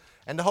deadness,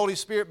 and the Holy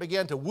Spirit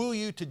began to woo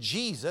you to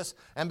Jesus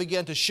and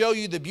began to show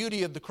you the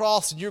beauty of the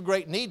cross and your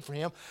great need for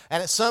Him.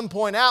 And at some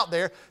point out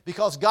there,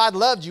 because God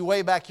loved you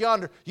way back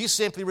yonder, you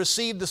simply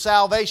received the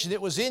salvation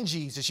that was in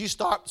Jesus. You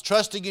start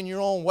trusting in your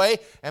own way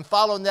and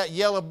following that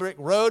yellow brick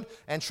road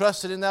and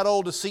trusted in that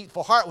old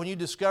deceitful heart when you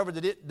discovered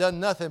that it done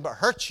nothing but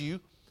hurt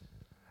you.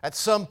 At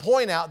some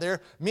point out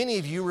there, many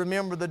of you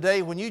remember the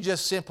day when you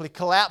just simply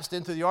collapsed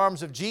into the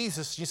arms of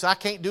Jesus. You said, I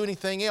can't do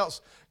anything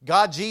else.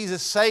 God,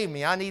 Jesus, save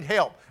me. I need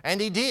help.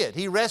 And He did.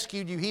 He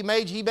rescued you. He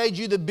made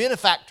you the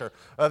benefactor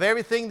of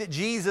everything that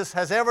Jesus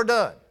has ever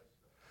done.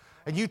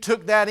 And you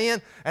took that in,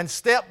 and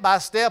step by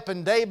step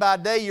and day by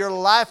day, your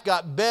life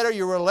got better.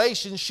 Your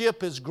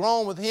relationship has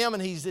grown with Him,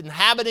 and He's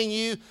inhabiting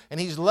you, and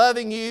He's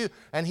loving you,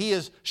 and He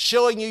is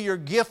showing you your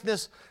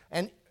giftness,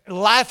 and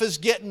life is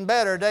getting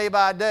better day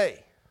by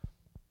day.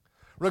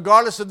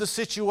 Regardless of the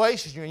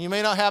situation you're in. You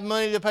may not have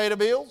money to pay the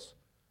bills.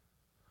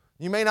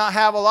 You may not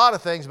have a lot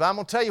of things, but I'm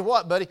going to tell you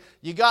what, buddy.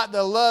 You got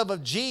the love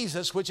of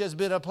Jesus, which has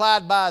been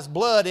applied by His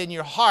blood in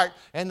your heart,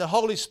 and the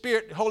Holy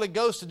Spirit, Holy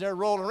Ghost in there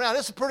rolling around.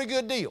 It's a pretty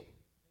good deal.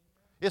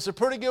 It's a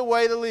pretty good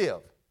way to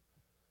live.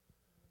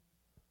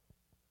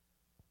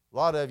 A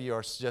lot of you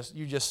are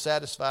just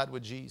satisfied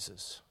with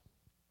Jesus.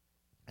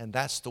 And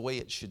that's the way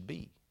it should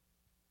be.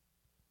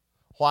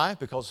 Why?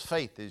 Because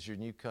faith is your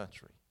new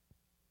country.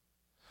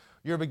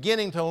 You're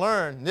beginning to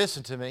learn,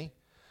 listen to me,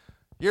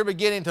 you're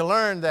beginning to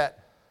learn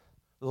that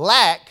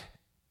lack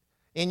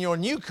in your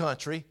new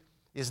country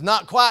is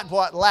not quite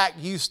what lack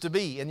used to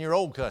be in your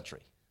old country.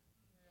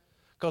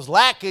 Because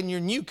lack in your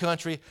new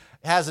country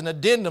has an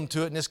addendum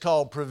to it, and it's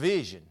called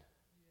provision.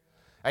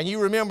 And you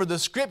remember the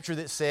Scripture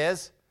that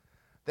says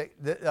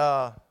that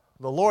the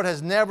Lord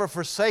has never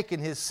forsaken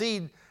His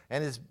seed,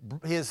 and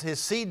His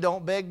seed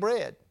don't beg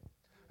bread.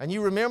 And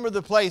you remember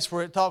the place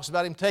where it talks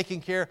about Him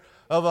taking care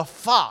of a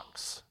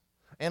fox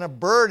and a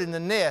bird in the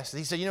nest.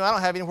 He said, I don't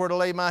have anywhere to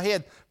lay my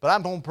head, but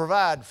I'm going to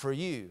provide for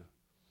you.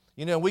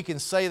 We can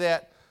say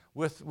that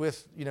with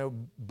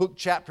book,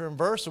 chapter, and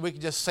verse, or we can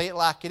just say it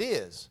like it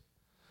is.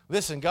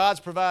 Listen, God's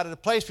provided a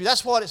place for you.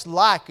 That's what it's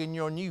like in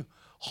your new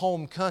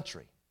home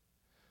country.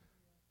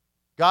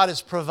 God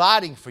is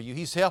providing for you.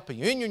 He's helping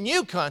you. In your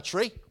new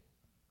country,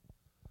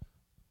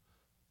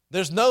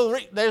 there's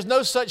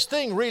no such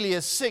thing really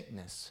as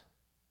sickness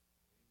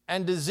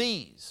and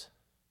disease.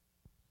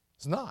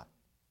 It's not.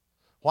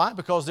 Why?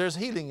 Because there's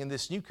healing in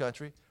this new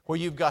country where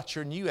you've got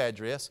your new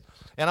address.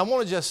 And I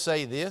want to just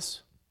say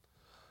this.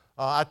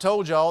 I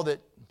told y'all that,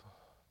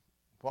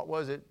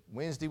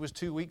 Wednesday was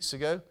 2 weeks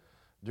ago.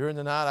 During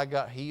the night I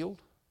got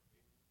healed.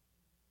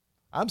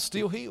 I'm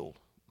still healed.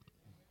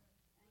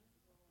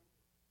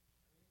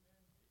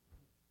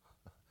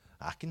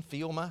 I can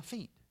feel my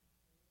feet.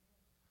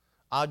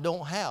 I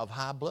don't have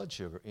high blood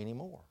sugar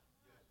anymore.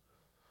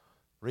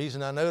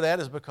 Reason I know that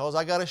is because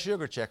I got a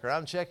sugar checker.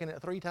 I'm checking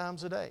it 3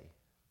 times a day.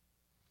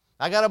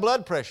 I got a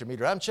blood pressure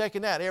meter. I'm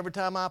checking that every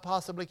time I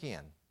possibly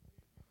can.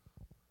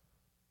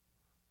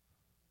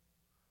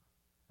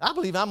 I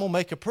believe I'm going to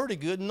make a pretty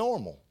good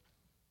normal.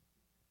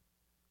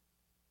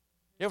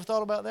 You ever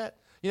thought about that?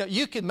 You know,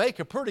 you can make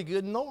a pretty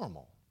good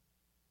normal.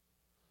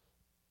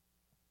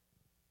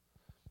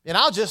 And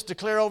I'll just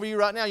declare over you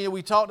right now, you know,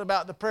 we talked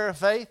about the prayer of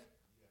faith.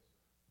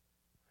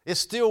 It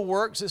still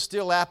works. It's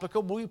still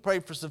applicable. We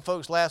prayed for some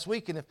folks last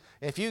week, and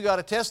if you got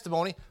a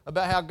testimony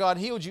about how God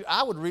healed you,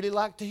 I would really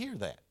like to hear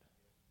that.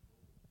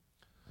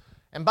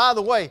 And by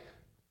the way,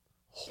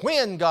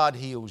 when God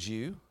heals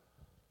you,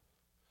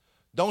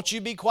 don't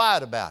you be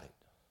quiet about it.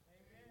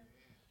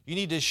 You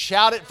need to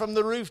shout it from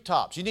the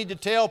rooftops. You need to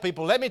tell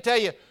people. Let me tell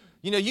you,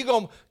 you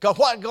know,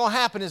 what's going to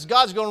happen is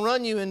God's going to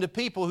run you into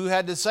people who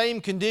had the same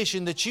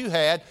condition that you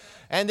had,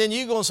 and then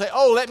you're going to say,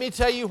 oh, let me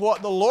tell you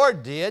what the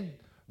Lord did.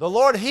 The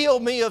Lord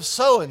healed me of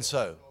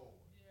so-and-so.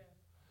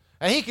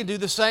 And He can do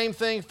the same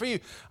thing for you.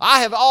 I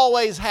have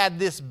always had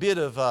this bit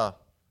of,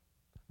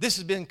 this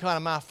has been kind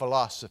of my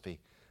philosophy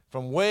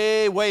from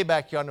way, way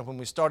back yonder when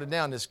we started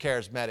down this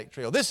charismatic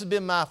trail. This has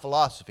been my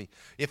philosophy.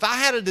 If I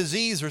had a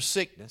disease or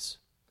sickness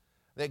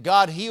that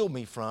God healed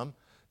me from,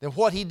 then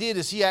what He did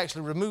is He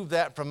actually removed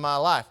that from my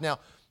life. Now,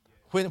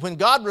 when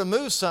God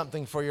removes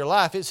something for your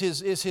life, it's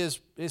His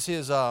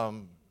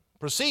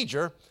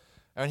procedure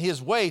and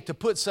His way to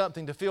put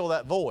something to fill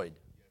that void.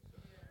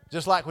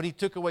 Just like when He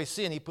took away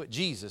sin, He put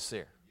Jesus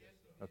there.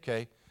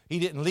 Okay? He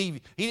didn't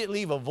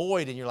leave a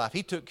void in your life.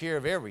 He took care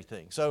of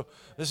everything. So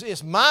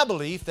it's my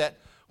belief that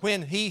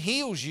when He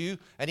heals you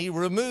and He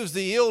removes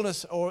the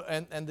illness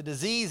and the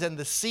disease and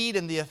the seed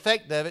and the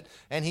effect of it,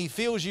 and He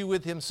fills you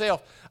with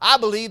Himself, I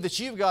believe that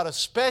you've got a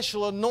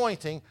special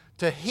anointing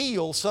to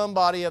heal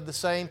somebody of the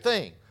same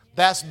thing.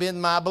 That's been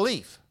my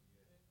belief.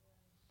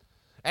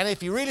 And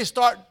if you really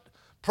start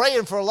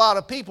praying for a lot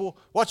of people,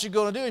 what you're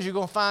going to do is you're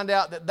going to find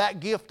out that that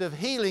gift of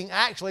healing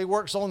actually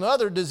works on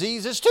other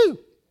diseases too.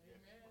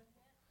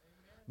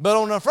 But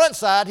on the front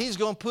side, He's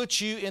going to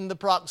put you in the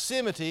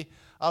proximity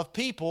of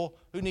people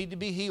who need to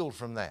be healed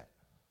from that.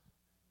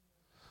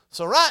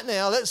 So right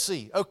now, let's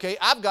see. Okay,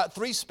 I've got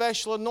 3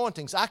 special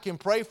anointings. I can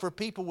pray for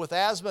people with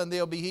asthma and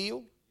they'll be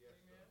healed.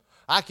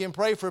 I can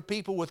pray for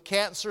people with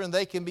cancer and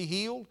they can be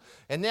healed.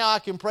 And now I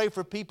can pray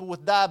for people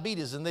with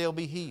diabetes and they'll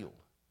be healed.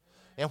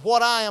 And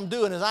what I am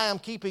doing is I am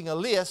keeping a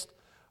list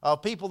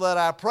of people that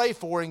I pray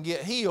for and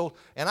get healed,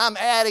 and I'm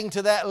adding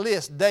to that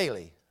list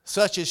daily,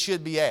 such as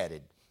should be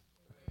added.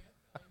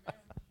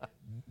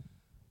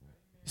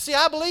 See,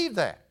 I believe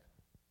that.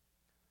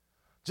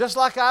 Just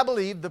like I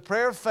believe the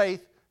prayer of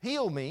faith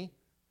healed me,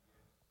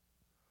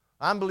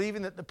 I'm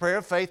believing that the prayer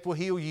of faith will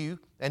heal you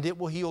and it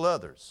will heal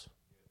others.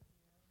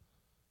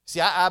 See,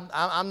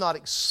 I'm not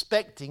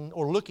expecting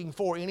or looking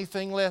for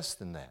anything less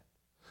than that.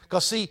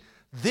 Because see,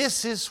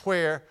 this is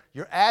where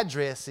your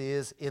address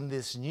is in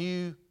this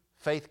new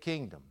faith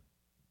kingdom.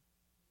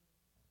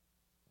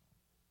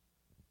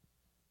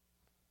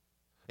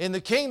 In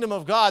the kingdom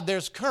of God,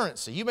 there's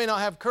currency. You may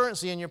not have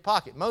currency in your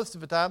pocket. Most of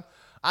the time,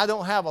 I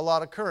don't have a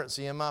lot of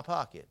currency in my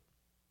pocket.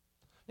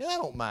 You know, I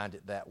don't mind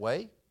it that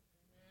way.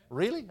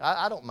 Really?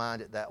 I don't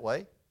mind it that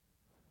way.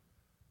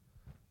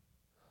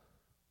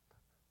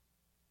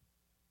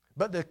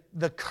 But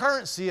the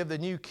currency of the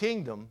new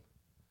kingdom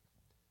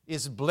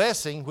is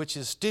blessing, which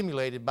is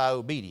stimulated by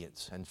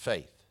obedience and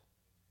faith.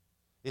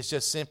 It's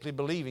just simply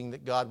believing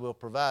that God will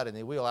provide, and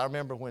He will. I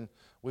remember when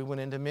we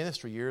went into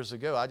ministry years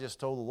ago, I just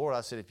told the Lord,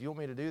 I said, if you want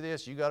me to do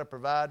this, you got to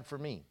provide for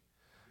me,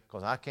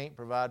 because I can't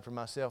provide for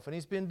myself. And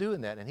He's been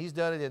doing that, and He's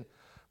done it in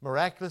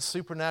miraculous,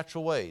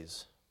 supernatural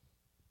ways.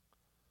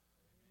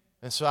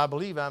 And so I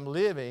believe I'm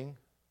living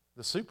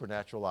the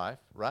supernatural life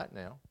right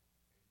now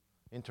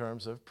in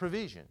terms of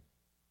provision.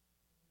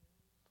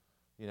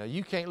 You know,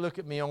 you can't look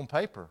at me on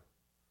paper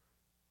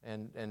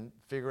and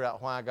figure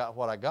out why I got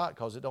what I got,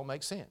 because it don't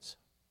make sense.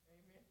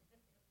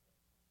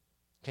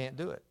 Can't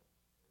do it.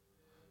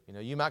 You know,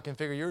 you might can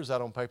figure yours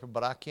out on paper,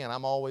 but I can't.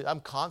 I'm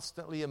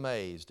constantly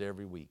amazed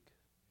every week.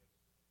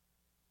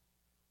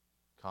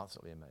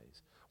 Constantly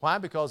amazed. Why?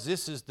 Because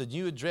this is the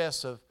new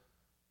address of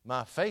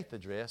my faith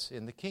address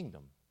in the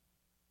kingdom.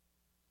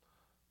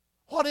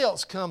 What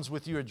else comes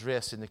with your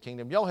address in the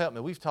kingdom? Y'all help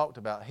me. We've talked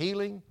about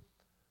healing.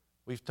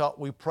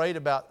 We prayed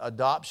about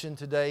adoption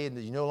today, and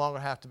that you no longer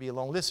have to be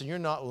alone. Listen, you're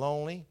not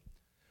lonely.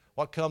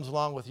 What comes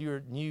along with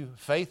your new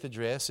faith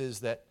address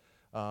is that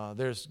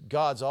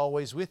God's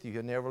always with you.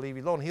 He'll never leave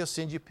you alone. He'll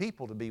send you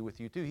people to be with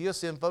you too. He'll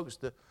send folks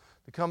to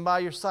come by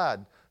your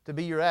side, to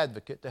be your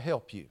advocate, to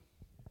help you.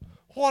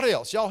 What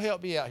else? Y'all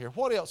help me out here.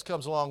 What else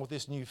comes along with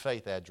this new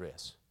faith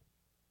address?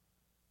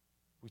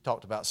 We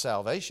talked about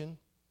salvation.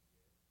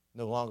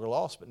 No longer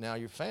lost, but now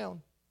you're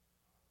found.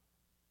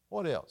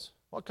 What else?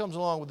 What comes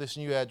along with this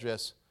new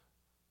address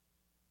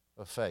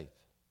of faith?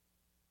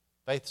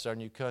 Faith is our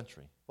new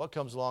country. What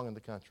comes along in the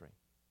country?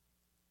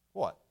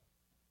 What?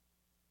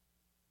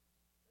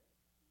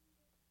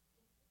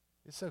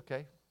 It's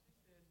okay.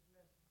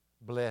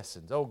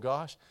 Blessings. Oh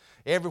gosh.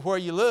 Everywhere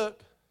you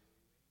look,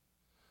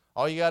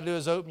 all you got to do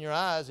is open your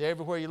eyes.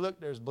 Everywhere you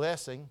look, there's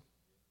blessing.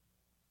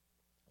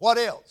 What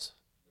else?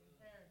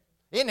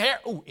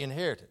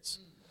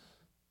 Inheritance.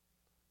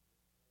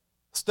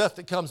 Stuff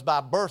that comes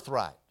by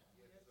birthright,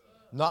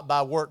 not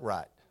by work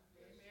right.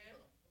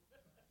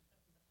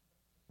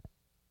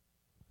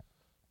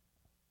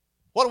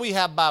 What do we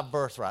have by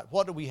birthright?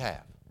 What do we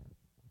have?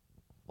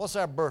 What's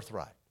our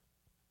birthright?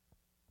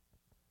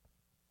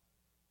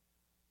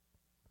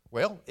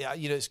 Well,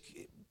 it's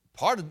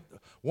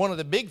one of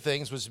the big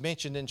things was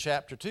mentioned in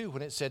chapter 2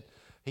 when it said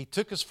He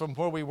took us from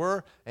where we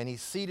were and He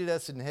seated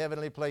us in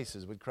heavenly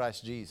places with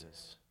Christ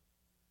Jesus.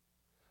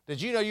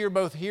 Did you know you're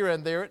both here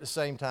and there at the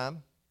same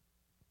time?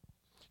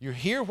 You're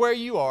here where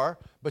you are,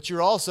 but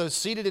you're also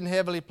seated in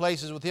heavenly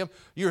places with Him.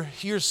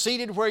 You're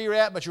seated where you're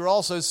at, but you're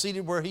also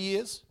seated where He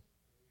is.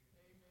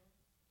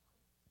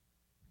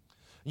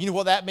 You know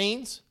what that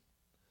means?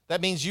 That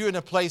means you're in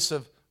a place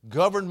of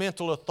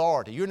governmental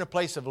authority. You're in a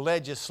place of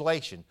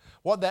legislation.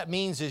 What that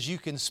means is you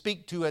can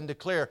speak to and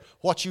declare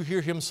what you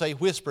hear Him say,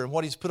 whisper, and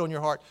what He's put on your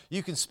heart.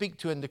 You can speak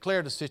to and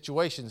declare the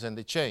situations and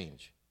they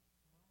change.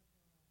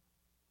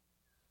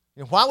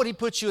 And why would He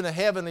put you in a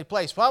heavenly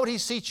place? Why would He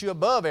seat you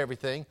above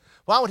everything?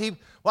 Why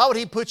would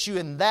He put you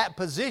in that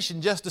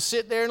position just to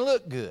sit there and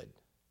look good?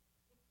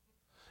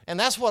 And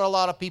that's what a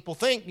lot of people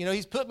think.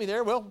 He's put me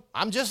there. Well,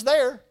 I'm just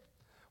there.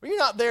 Well, you're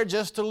not there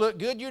just to look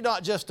good. You're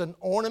not just an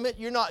ornament.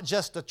 You're not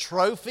just a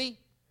trophy.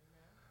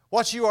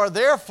 What you are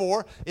there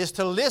for is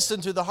to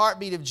listen to the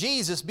heartbeat of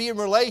Jesus, be in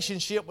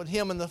relationship with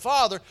Him and the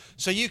Father,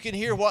 so you can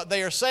hear what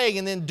they are saying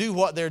and then do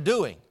what they're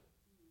doing.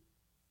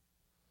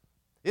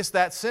 It's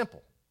that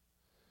simple.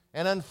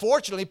 And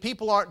unfortunately,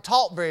 people aren't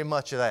taught very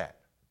much of that.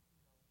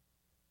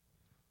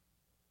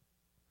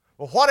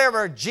 Well,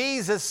 whatever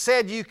Jesus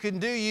said you can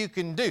do, you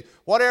can do.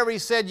 Whatever He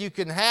said you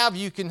can have,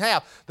 you can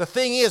have. The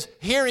thing is,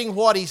 hearing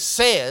what He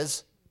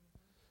says,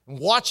 and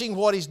watching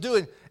what He's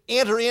doing,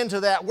 enter into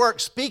that work,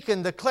 speak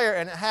and declare,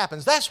 and it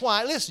happens. That's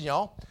why, listen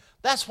y'all,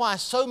 that's why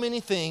so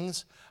many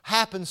things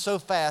happen so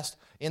fast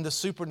in the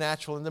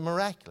supernatural and the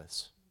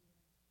miraculous.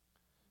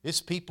 It's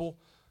people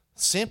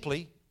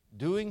simply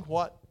doing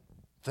what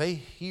they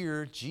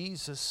hear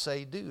Jesus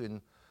say do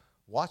and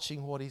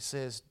watching what He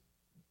says,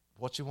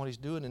 watching what He's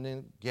doing, and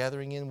then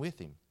gathering in with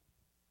Him.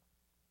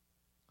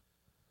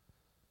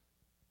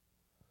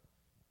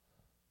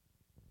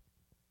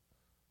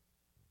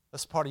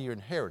 That's part of your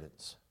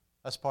inheritance.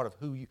 That's part of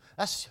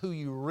that's who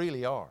you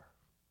really are.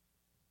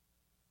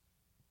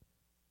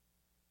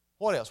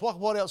 What else?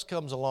 What else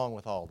comes along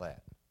with all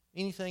that?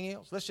 Anything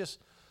else? Let's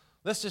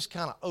just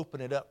kind of open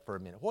it up for a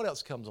minute. What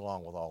else comes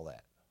along with all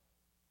that?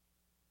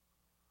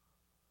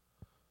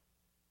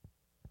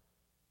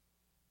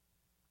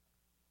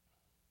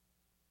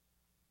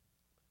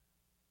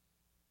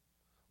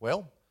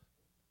 Well,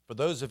 for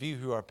those of you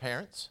who are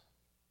parents,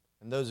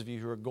 and those of you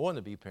who are going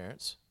to be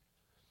parents,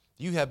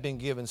 you have been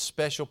given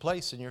special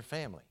place in your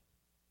family.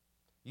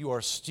 You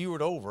are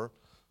steward over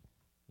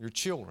your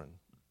children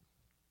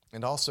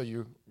and also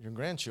your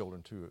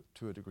grandchildren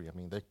to a degree. I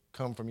mean, they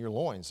come from your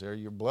loins. They're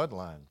your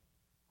bloodline.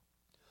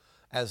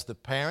 As the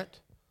parent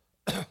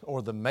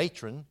or the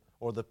matron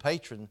or the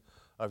patron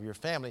of your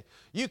family,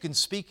 you can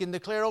speak and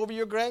declare over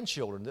your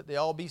grandchildren that they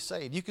all be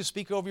saved. You can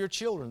speak over your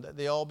children that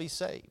they all be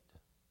saved.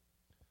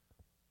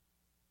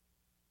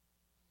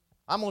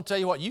 I'm going to tell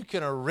you what, you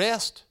can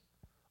arrest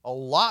a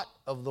lot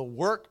of the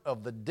work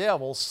of the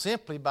devil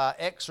simply by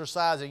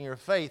exercising your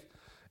faith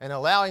and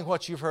allowing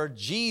what you've heard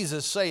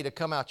Jesus say to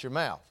come out your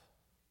mouth.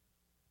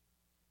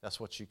 That's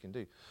what you can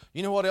do.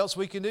 You know what else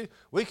we can do?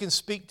 We can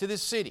speak to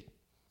this city.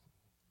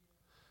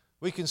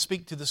 We can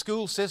speak to the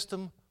school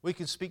system. We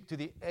can speak to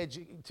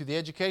the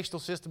educational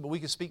system, but we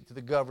can speak to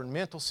the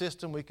governmental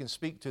system. We can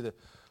speak to the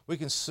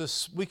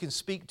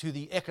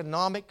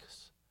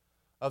economics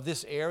of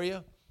this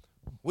area.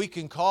 We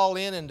can call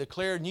in and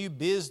declare new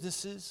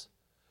businesses,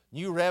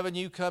 new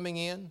revenue coming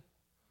in.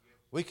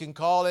 We can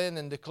call in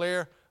and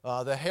declare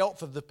the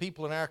health of the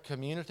people in our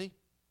community.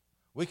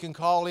 We can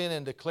call in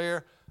and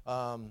declare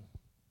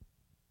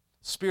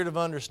spirit of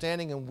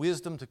understanding and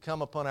wisdom to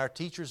come upon our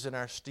teachers and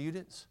our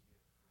students.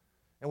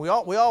 And we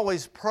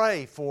always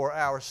pray for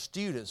our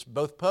students,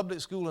 both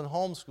public school and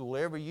homeschool,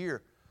 every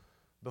year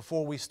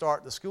before we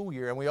start the school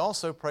year. And we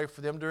also pray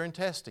for them during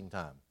testing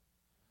time.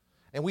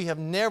 And we have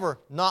never,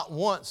 not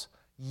once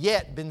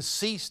yet, been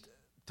ceased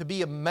to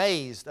be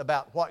amazed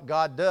about what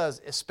God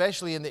does,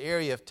 especially in the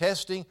area of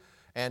testing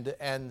and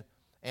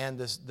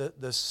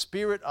the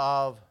spirit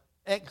of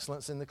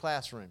excellence in the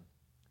classroom.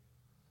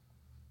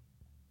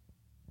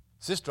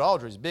 Sister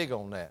Audrey's big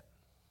on that.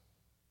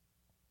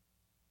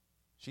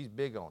 She's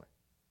big on it.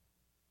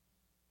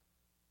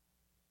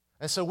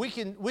 And so we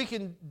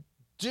can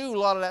do a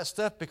lot of that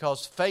stuff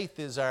because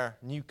faith is our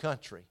new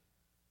country.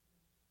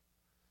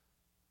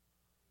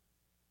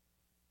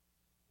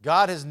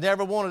 God has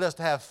never wanted us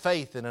to have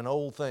faith in an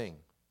old thing.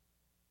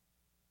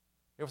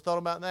 You ever thought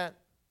about that?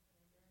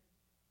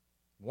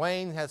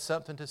 Wayne had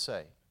something to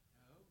say.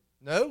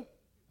 No?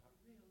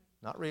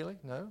 Not really,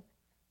 no.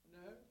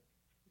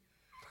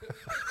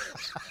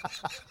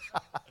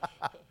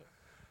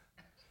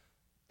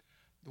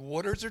 The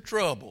waters are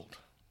troubled.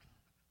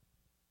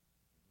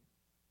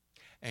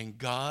 And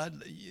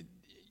God,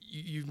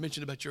 you've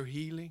mentioned about your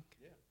healing.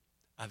 Yeah.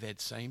 I've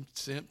had same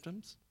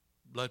symptoms,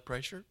 blood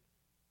pressure,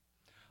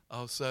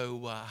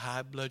 also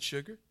high blood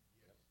sugar.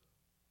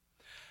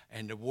 Yeah.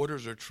 And the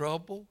waters are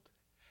troubled,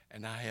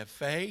 and I have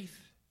faith.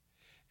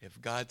 If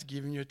God's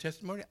giving you a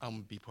testimony, I'm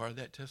going to be part of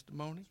that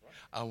testimony. Right.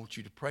 I want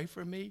you to pray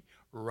for me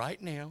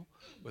right now.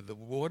 But the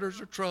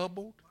waters are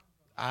troubled.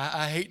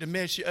 I hate to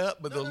mess you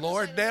up, but the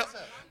Lord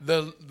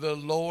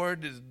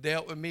has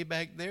dealt with me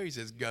back there. He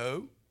says,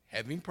 go,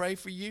 have him pray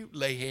for you,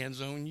 lay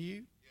hands on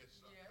you.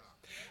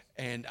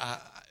 And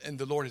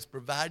the Lord has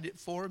provided it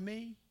for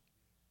me.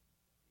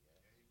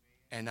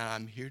 And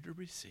I'm here to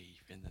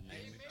receive in the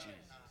name of Jesus.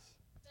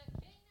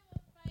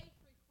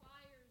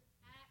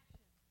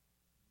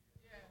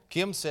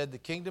 Kim said the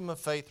kingdom of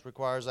faith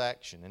requires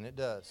action, and it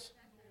does.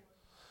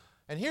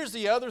 And here's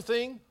the other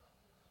thing.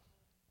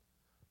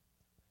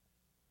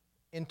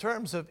 In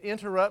terms of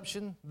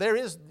interruption, there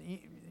is,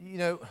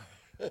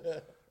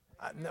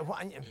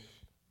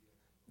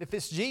 if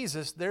it's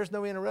Jesus, there's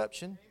no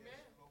interruption.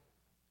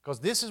 Because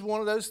this is one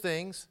of those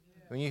things,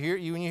 when you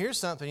hear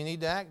something, you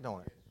need to act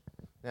on it.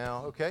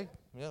 Now, okay,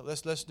 yeah,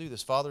 let's do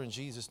this. Father, in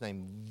Jesus'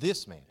 name,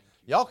 this man.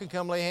 Y'all can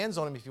come lay hands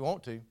on him if you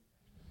want to.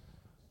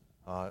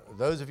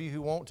 Those of you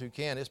who want to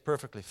can. It's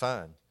perfectly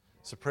fine.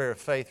 It's a prayer of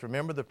faith.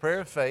 Remember, the prayer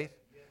of faith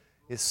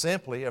is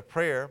simply a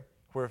prayer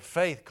where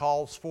faith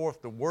calls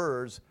forth the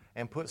words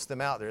and puts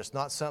them out there. It's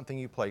not something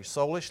you pray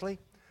soulishly.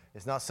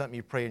 It's not something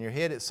you pray in your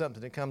head. It's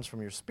something that comes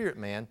from your spirit,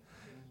 man,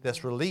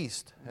 that's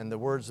released in the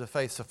words of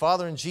faith. So,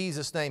 Father, in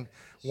Jesus' name,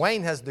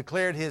 Wayne has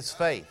declared his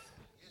faith.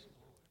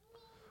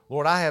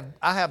 Lord, I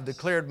have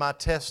declared my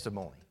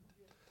testimony.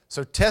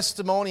 So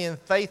testimony and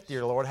faith,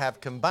 dear Lord, have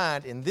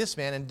combined in this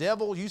man. And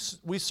devil,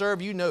 we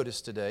serve you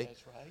notice today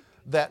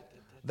that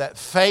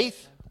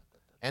faith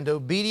and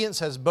obedience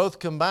has both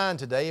combined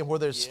today. And where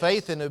there's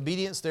faith and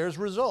obedience, there's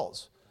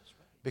results.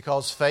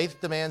 Because faith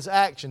demands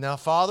action. Now,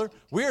 Father,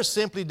 we are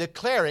simply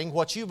declaring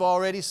what you've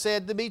already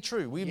said to be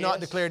true. We've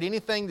not declared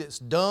anything that's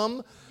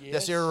dumb,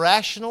 that's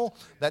irrational,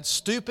 that's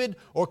stupid,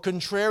 or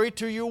contrary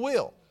to your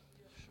will.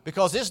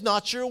 Because it's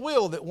not your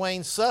will that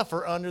Wayne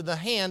suffer under the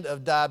hand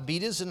of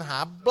diabetes and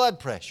high blood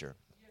pressure.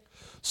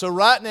 So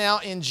right now,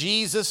 in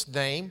Jesus'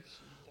 name,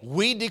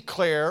 we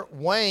declare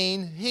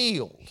Wayne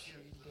healed.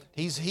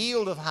 He's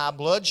healed of high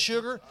blood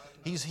sugar.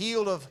 He's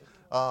healed of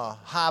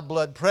high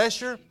blood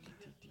pressure.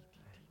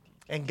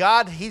 And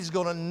God, he's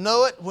going to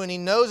know it when he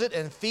knows it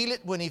and feel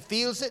it when he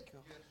feels it.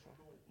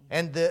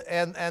 And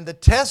the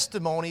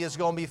testimony is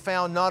going to be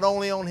found not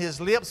only on his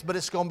lips, but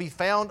it's going to be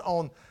found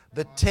on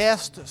the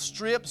test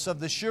strips of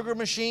the sugar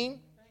machine.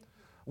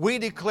 We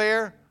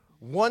declare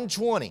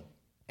 120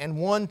 and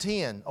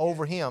 110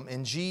 over him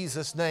in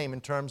Jesus' name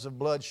in terms of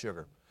blood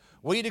sugar.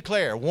 We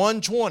declare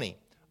 120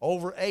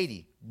 over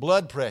 80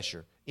 blood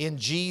pressure in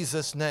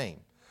Jesus'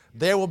 name.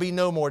 There will be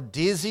no more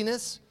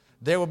dizziness.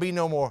 There will be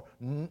no more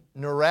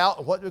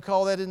what do we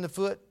call that in the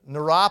foot?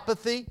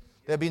 Neuropathy.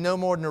 There'll be no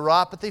more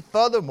neuropathy.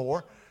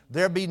 Furthermore,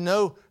 there'll be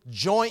no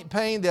joint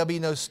pain. There'll be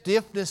no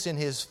stiffness in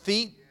his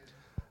feet.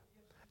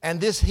 And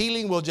this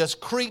healing will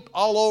just creep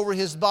all over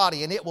his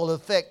body, and it will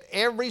affect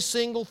every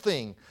single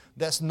thing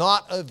that's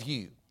not of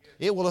you.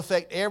 It will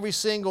affect every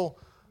single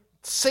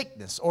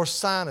sickness or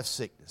sign of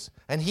sickness.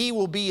 And he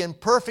will be in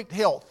perfect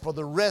health for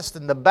the rest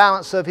and the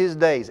balance of his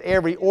days.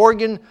 Every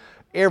organ,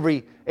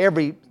 every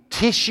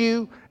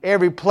tissue,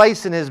 every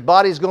place in his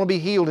body is going to be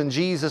healed in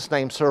Jesus'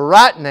 name. So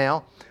right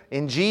now,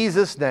 in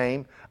Jesus'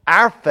 name,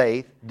 our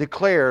faith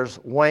declares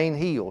Wayne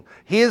healed.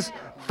 His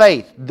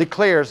faith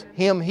declares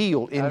him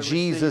healed in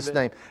Jesus'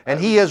 name.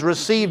 And he has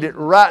received it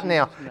right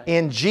now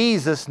in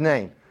Jesus'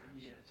 name.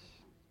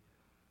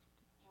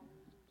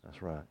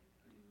 That's right.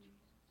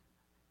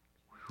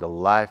 The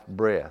life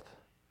breath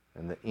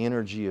and the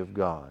energy of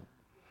God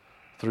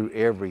through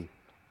every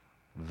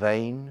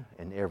vein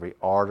and every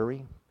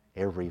artery,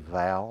 every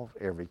valve,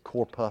 every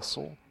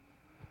corpuscle,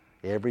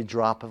 every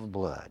drop of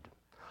blood.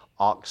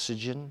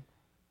 Oxygen,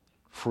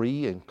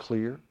 free and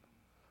clear.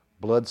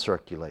 Blood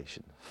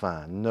circulation,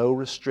 fine. No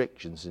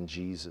restrictions in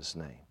Jesus'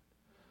 name.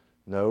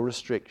 No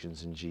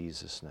restrictions in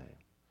Jesus' name.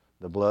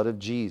 The blood of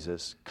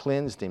Jesus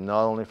cleansed him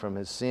not only from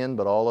his sin,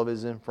 but all of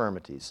his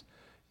infirmities.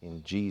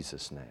 In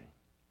Jesus' name.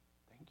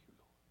 Thank you,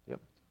 Lord. Yep.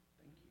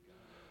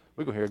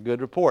 We're going to hear a good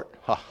report.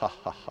 Ha, ha,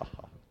 ha, ha,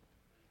 ha.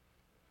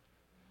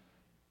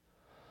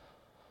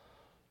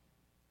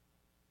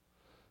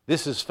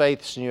 This is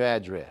Faith's new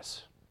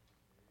address.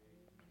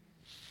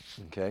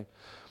 Okay?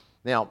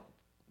 Now,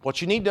 what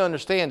you need to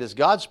understand is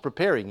God's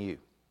preparing you.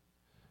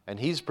 And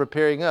He's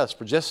preparing us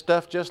for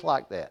stuff just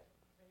like that.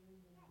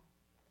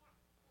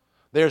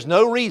 There's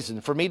no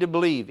reason for me to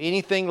believe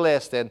anything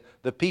less than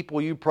the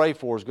people you pray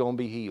for is going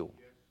to be healed.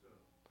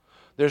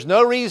 There's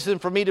no reason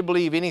for me to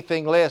believe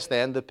anything less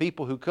than the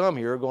people who come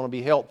here are going to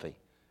be healthy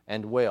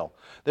and well.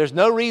 There's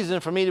no reason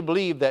for me to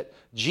believe that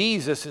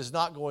Jesus is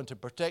not going to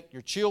protect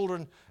your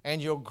children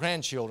and your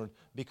grandchildren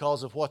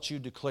because of what you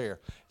declare.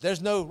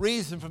 There's no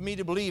reason for me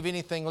to believe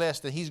anything less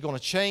than He's going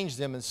to change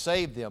them and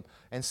save them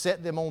and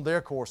set them on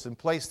their course and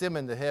place them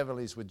in the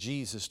heavenlies with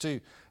Jesus too,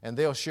 and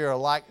they'll share a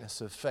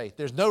likeness of faith.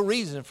 There's no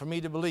reason for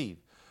me to believe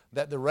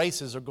that the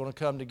races are going to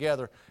come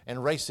together and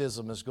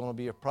racism is going to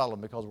be a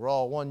problem because we're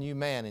all one new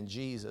man in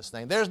Jesus'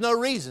 name. There's no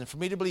reason for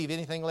me to believe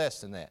anything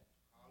less than that.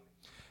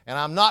 And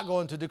I'm not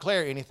going to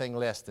declare anything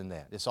less than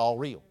that. It's all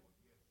real.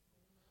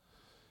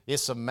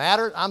 It's a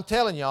matter, I'm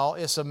telling y'all,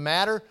 it's a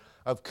matter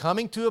of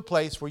coming to a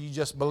place where you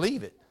just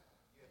believe it.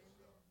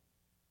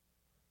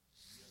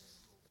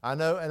 I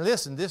know, and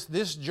listen,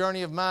 this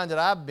journey of mine that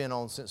I've been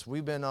on since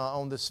we've been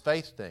on this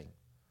faith thing,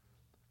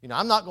 you know,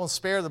 I'm not going to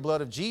spare the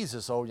blood of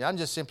Jesus over you. I'm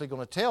just simply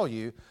going to tell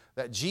you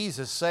that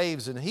Jesus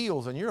saves and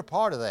heals, and you're a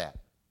part of that.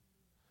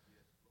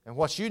 And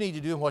what you need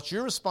to do and what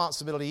your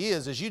responsibility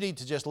is you need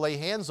to just lay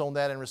hands on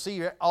that and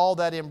receive all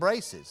that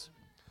embraces.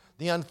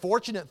 The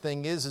unfortunate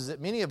thing is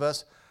that many of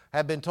us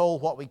have been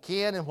told what we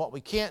can and what we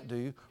can't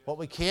do, what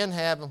we can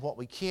have and what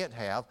we can't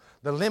have,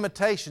 the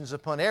limitations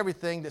upon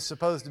everything that's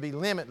supposed to be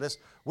limitless.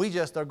 We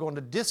just are going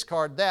to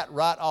discard that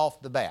right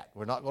off the bat.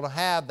 We're not going to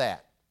have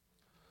that.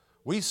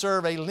 We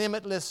serve a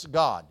limitless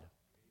God.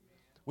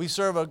 We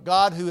serve a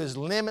God who is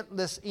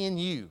limitless in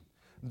you.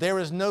 There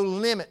is no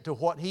limit to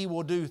what He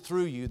will do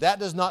through you. That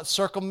does not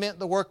circumvent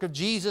the work of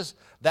Jesus.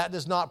 That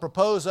does not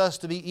propose us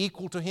to be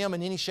equal to Him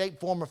in any shape,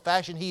 form, or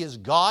fashion. He is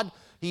God.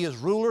 He is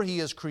ruler. He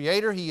is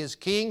creator. He is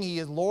king. He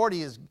is Lord.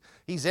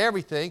 He's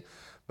everything.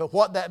 But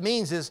what that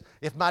means is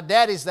if my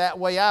daddy's that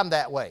way, I'm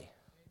that way.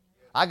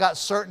 I got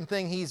certain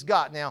thing he's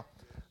got. Now,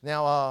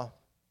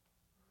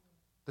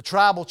 the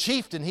tribal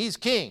chieftain, he's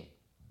king.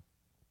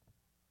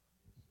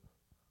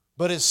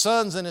 But his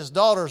sons and his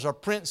daughters are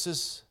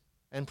princes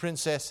and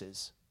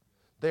princesses.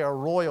 They are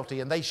royalty,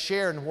 and they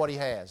share in what he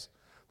has.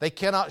 They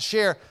cannot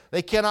share.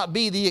 They cannot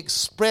be the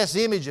express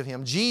image of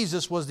Him.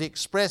 Jesus was the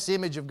express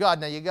image of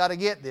God. Now you got to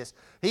get this.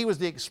 He was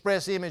the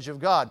express image of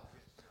God.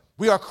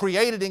 We are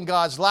created in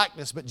God's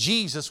likeness, but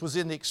Jesus was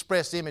in the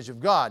express image of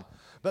God.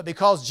 But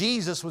because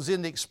Jesus was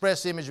in the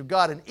express image of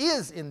God and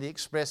is in the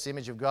express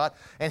image of God,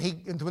 and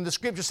when the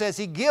Scripture says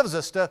He gives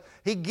us stuff,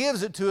 He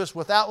gives it to us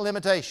without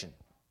limitation.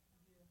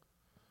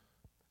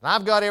 And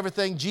I've got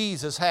everything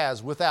Jesus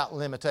has without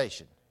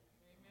limitation.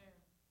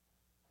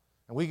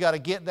 And we got to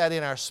get that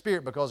in our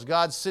spirit because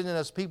God's sending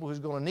us people who's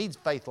going to need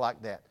faith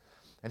like that.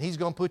 And He's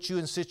going to put you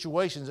in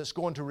situations that's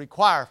going to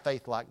require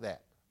faith like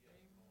that.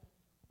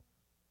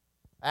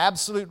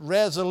 Absolute,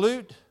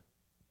 resolute,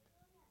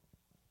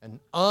 and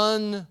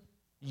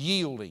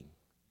unyielding,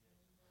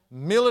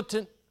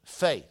 militant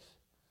faith.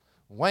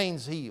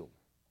 Wayne's healed.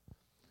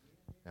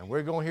 And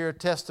we're going to hear a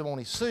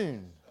testimony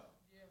soon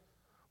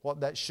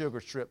what that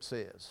sugar strip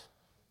says.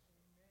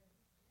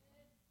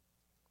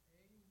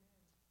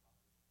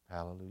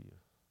 Hallelujah.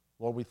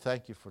 Lord, we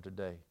thank You for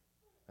today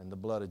and the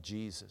blood of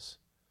Jesus.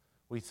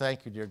 We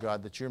thank You, dear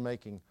God, that You're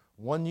making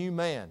one new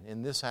man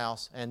in this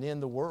house and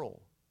in the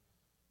world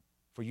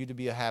for You to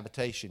be a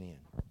habitation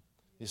in.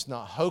 It's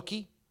not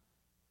hokey.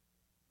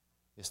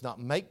 It's not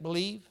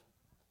make-believe.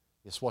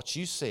 It's what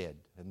You said,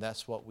 and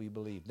that's what we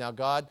believe. Now,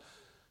 God,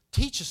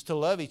 teach us to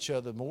love each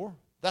other more.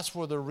 That's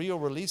where the real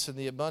release and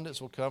the abundance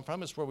will come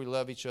from. It's where we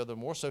love each other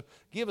more. So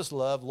give us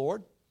love,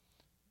 Lord.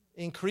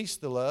 Increase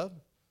the love.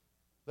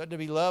 Let there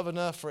be love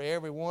enough for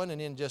everyone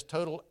and in just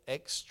total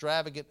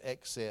extravagant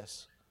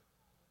excess.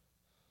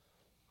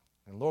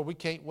 And Lord, we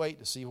can't wait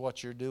to see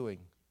what You're doing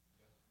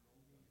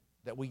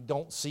that we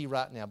don't see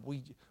right now.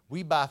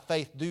 We by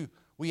faith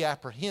we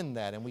apprehend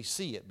that and we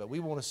see it, but we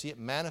want to see it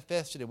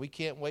manifested, and we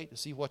can't wait to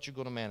see what You're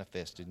going to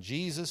manifest. In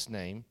Jesus'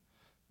 name,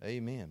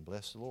 amen.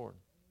 Bless the Lord.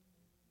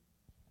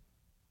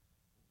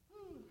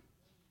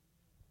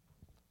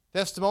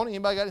 Testimony?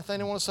 Anybody got anything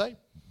they want to say?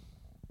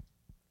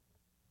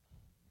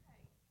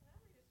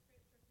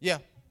 Yeah.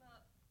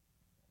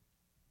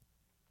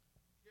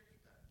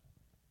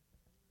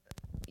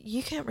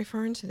 You kept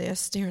referring to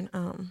this during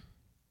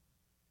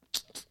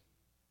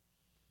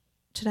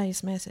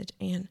today's message,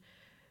 and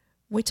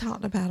we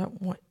talked about it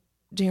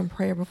during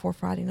prayer before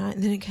Friday night,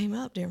 and then it came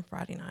up during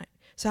Friday night.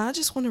 So I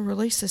just want to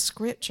release a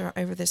scripture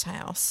over this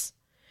house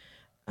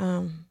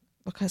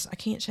because I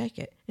can't shake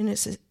it. And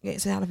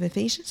it's out of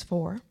Ephesians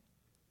 4.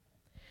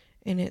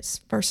 And it's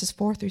verses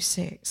 4 through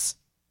 6.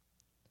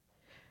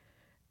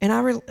 And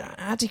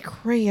I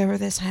decree over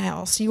this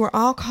house, you are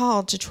all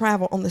called to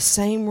travel on the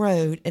same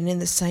road and in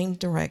the same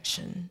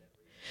direction.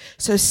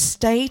 So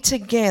stay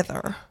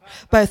together,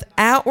 both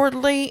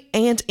outwardly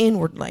and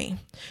inwardly.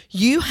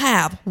 You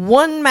have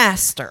one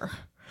master,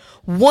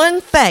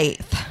 one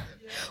faith,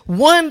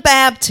 one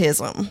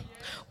baptism,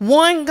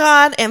 one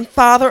God and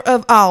Father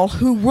of all,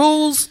 who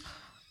rules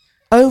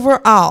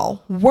over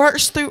all,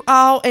 works through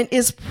all, and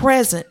is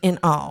present in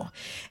all.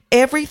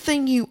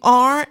 Everything you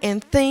are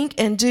and think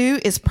and do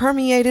is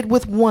permeated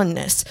with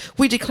oneness.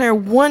 We declare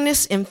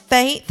oneness in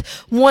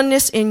faith,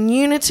 oneness in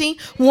unity,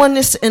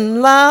 oneness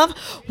in love,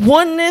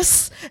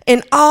 oneness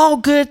in all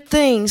good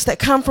things that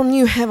come from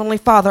you, Heavenly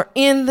Father,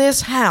 in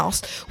this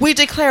house. We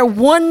declare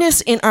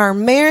oneness in our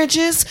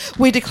marriages.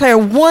 We declare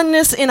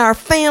oneness in our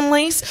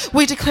families.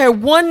 We declare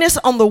oneness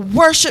on the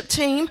worship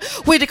team.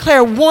 We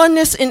declare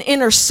oneness in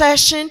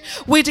intercession.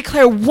 We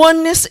declare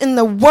oneness in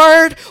the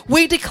Word.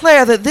 We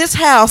declare that this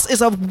house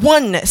is of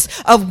oneness,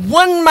 of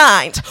one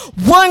mind,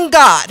 one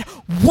God,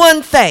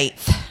 one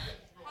faith.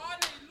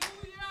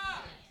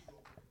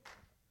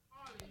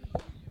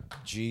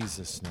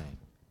 Jesus' name.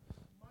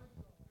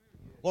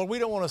 Lord, we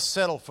don't want to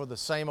settle for the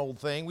same old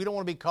thing. We don't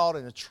want to be caught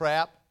in a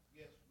trap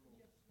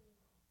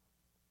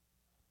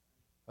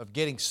of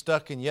getting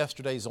stuck in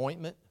yesterday's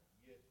ointment.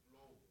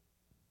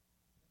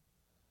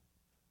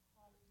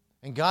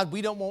 And God,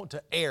 we don't want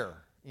to err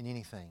in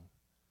anything.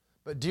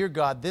 But dear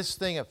God, this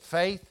thing of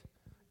faith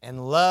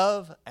and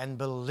love and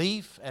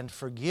belief and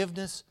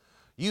forgiveness,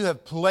 you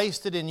have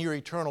placed it in your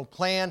eternal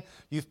plan.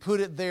 You've put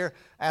it there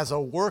as a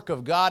work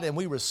of God, and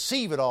we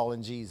receive it all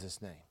in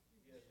Jesus' name.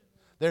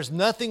 There's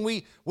nothing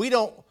we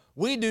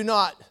do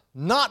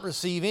not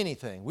receive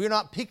anything. We're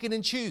not picking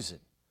and choosing.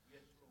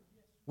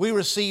 We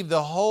receive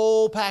the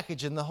whole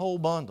package and the whole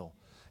bundle.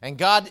 And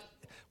God,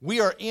 we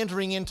are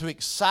entering into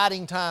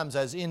exciting times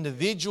as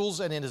individuals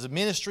and as a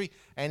ministry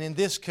and in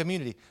this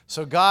community.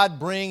 So God,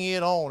 bring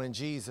it on in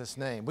Jesus'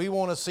 name. We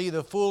want to see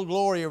the full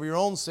glory of your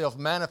own self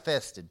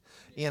manifested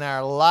in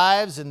our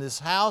lives in this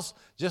house,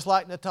 just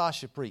like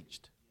Natasha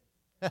preached.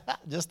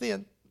 Just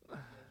then.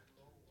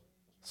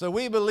 So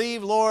we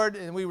believe, Lord,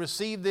 and we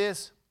receive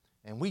this,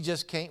 and we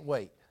just can't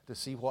wait to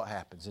see what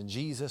happens. In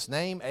Jesus'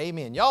 name,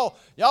 amen. Y'all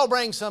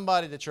bring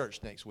somebody to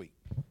church next week.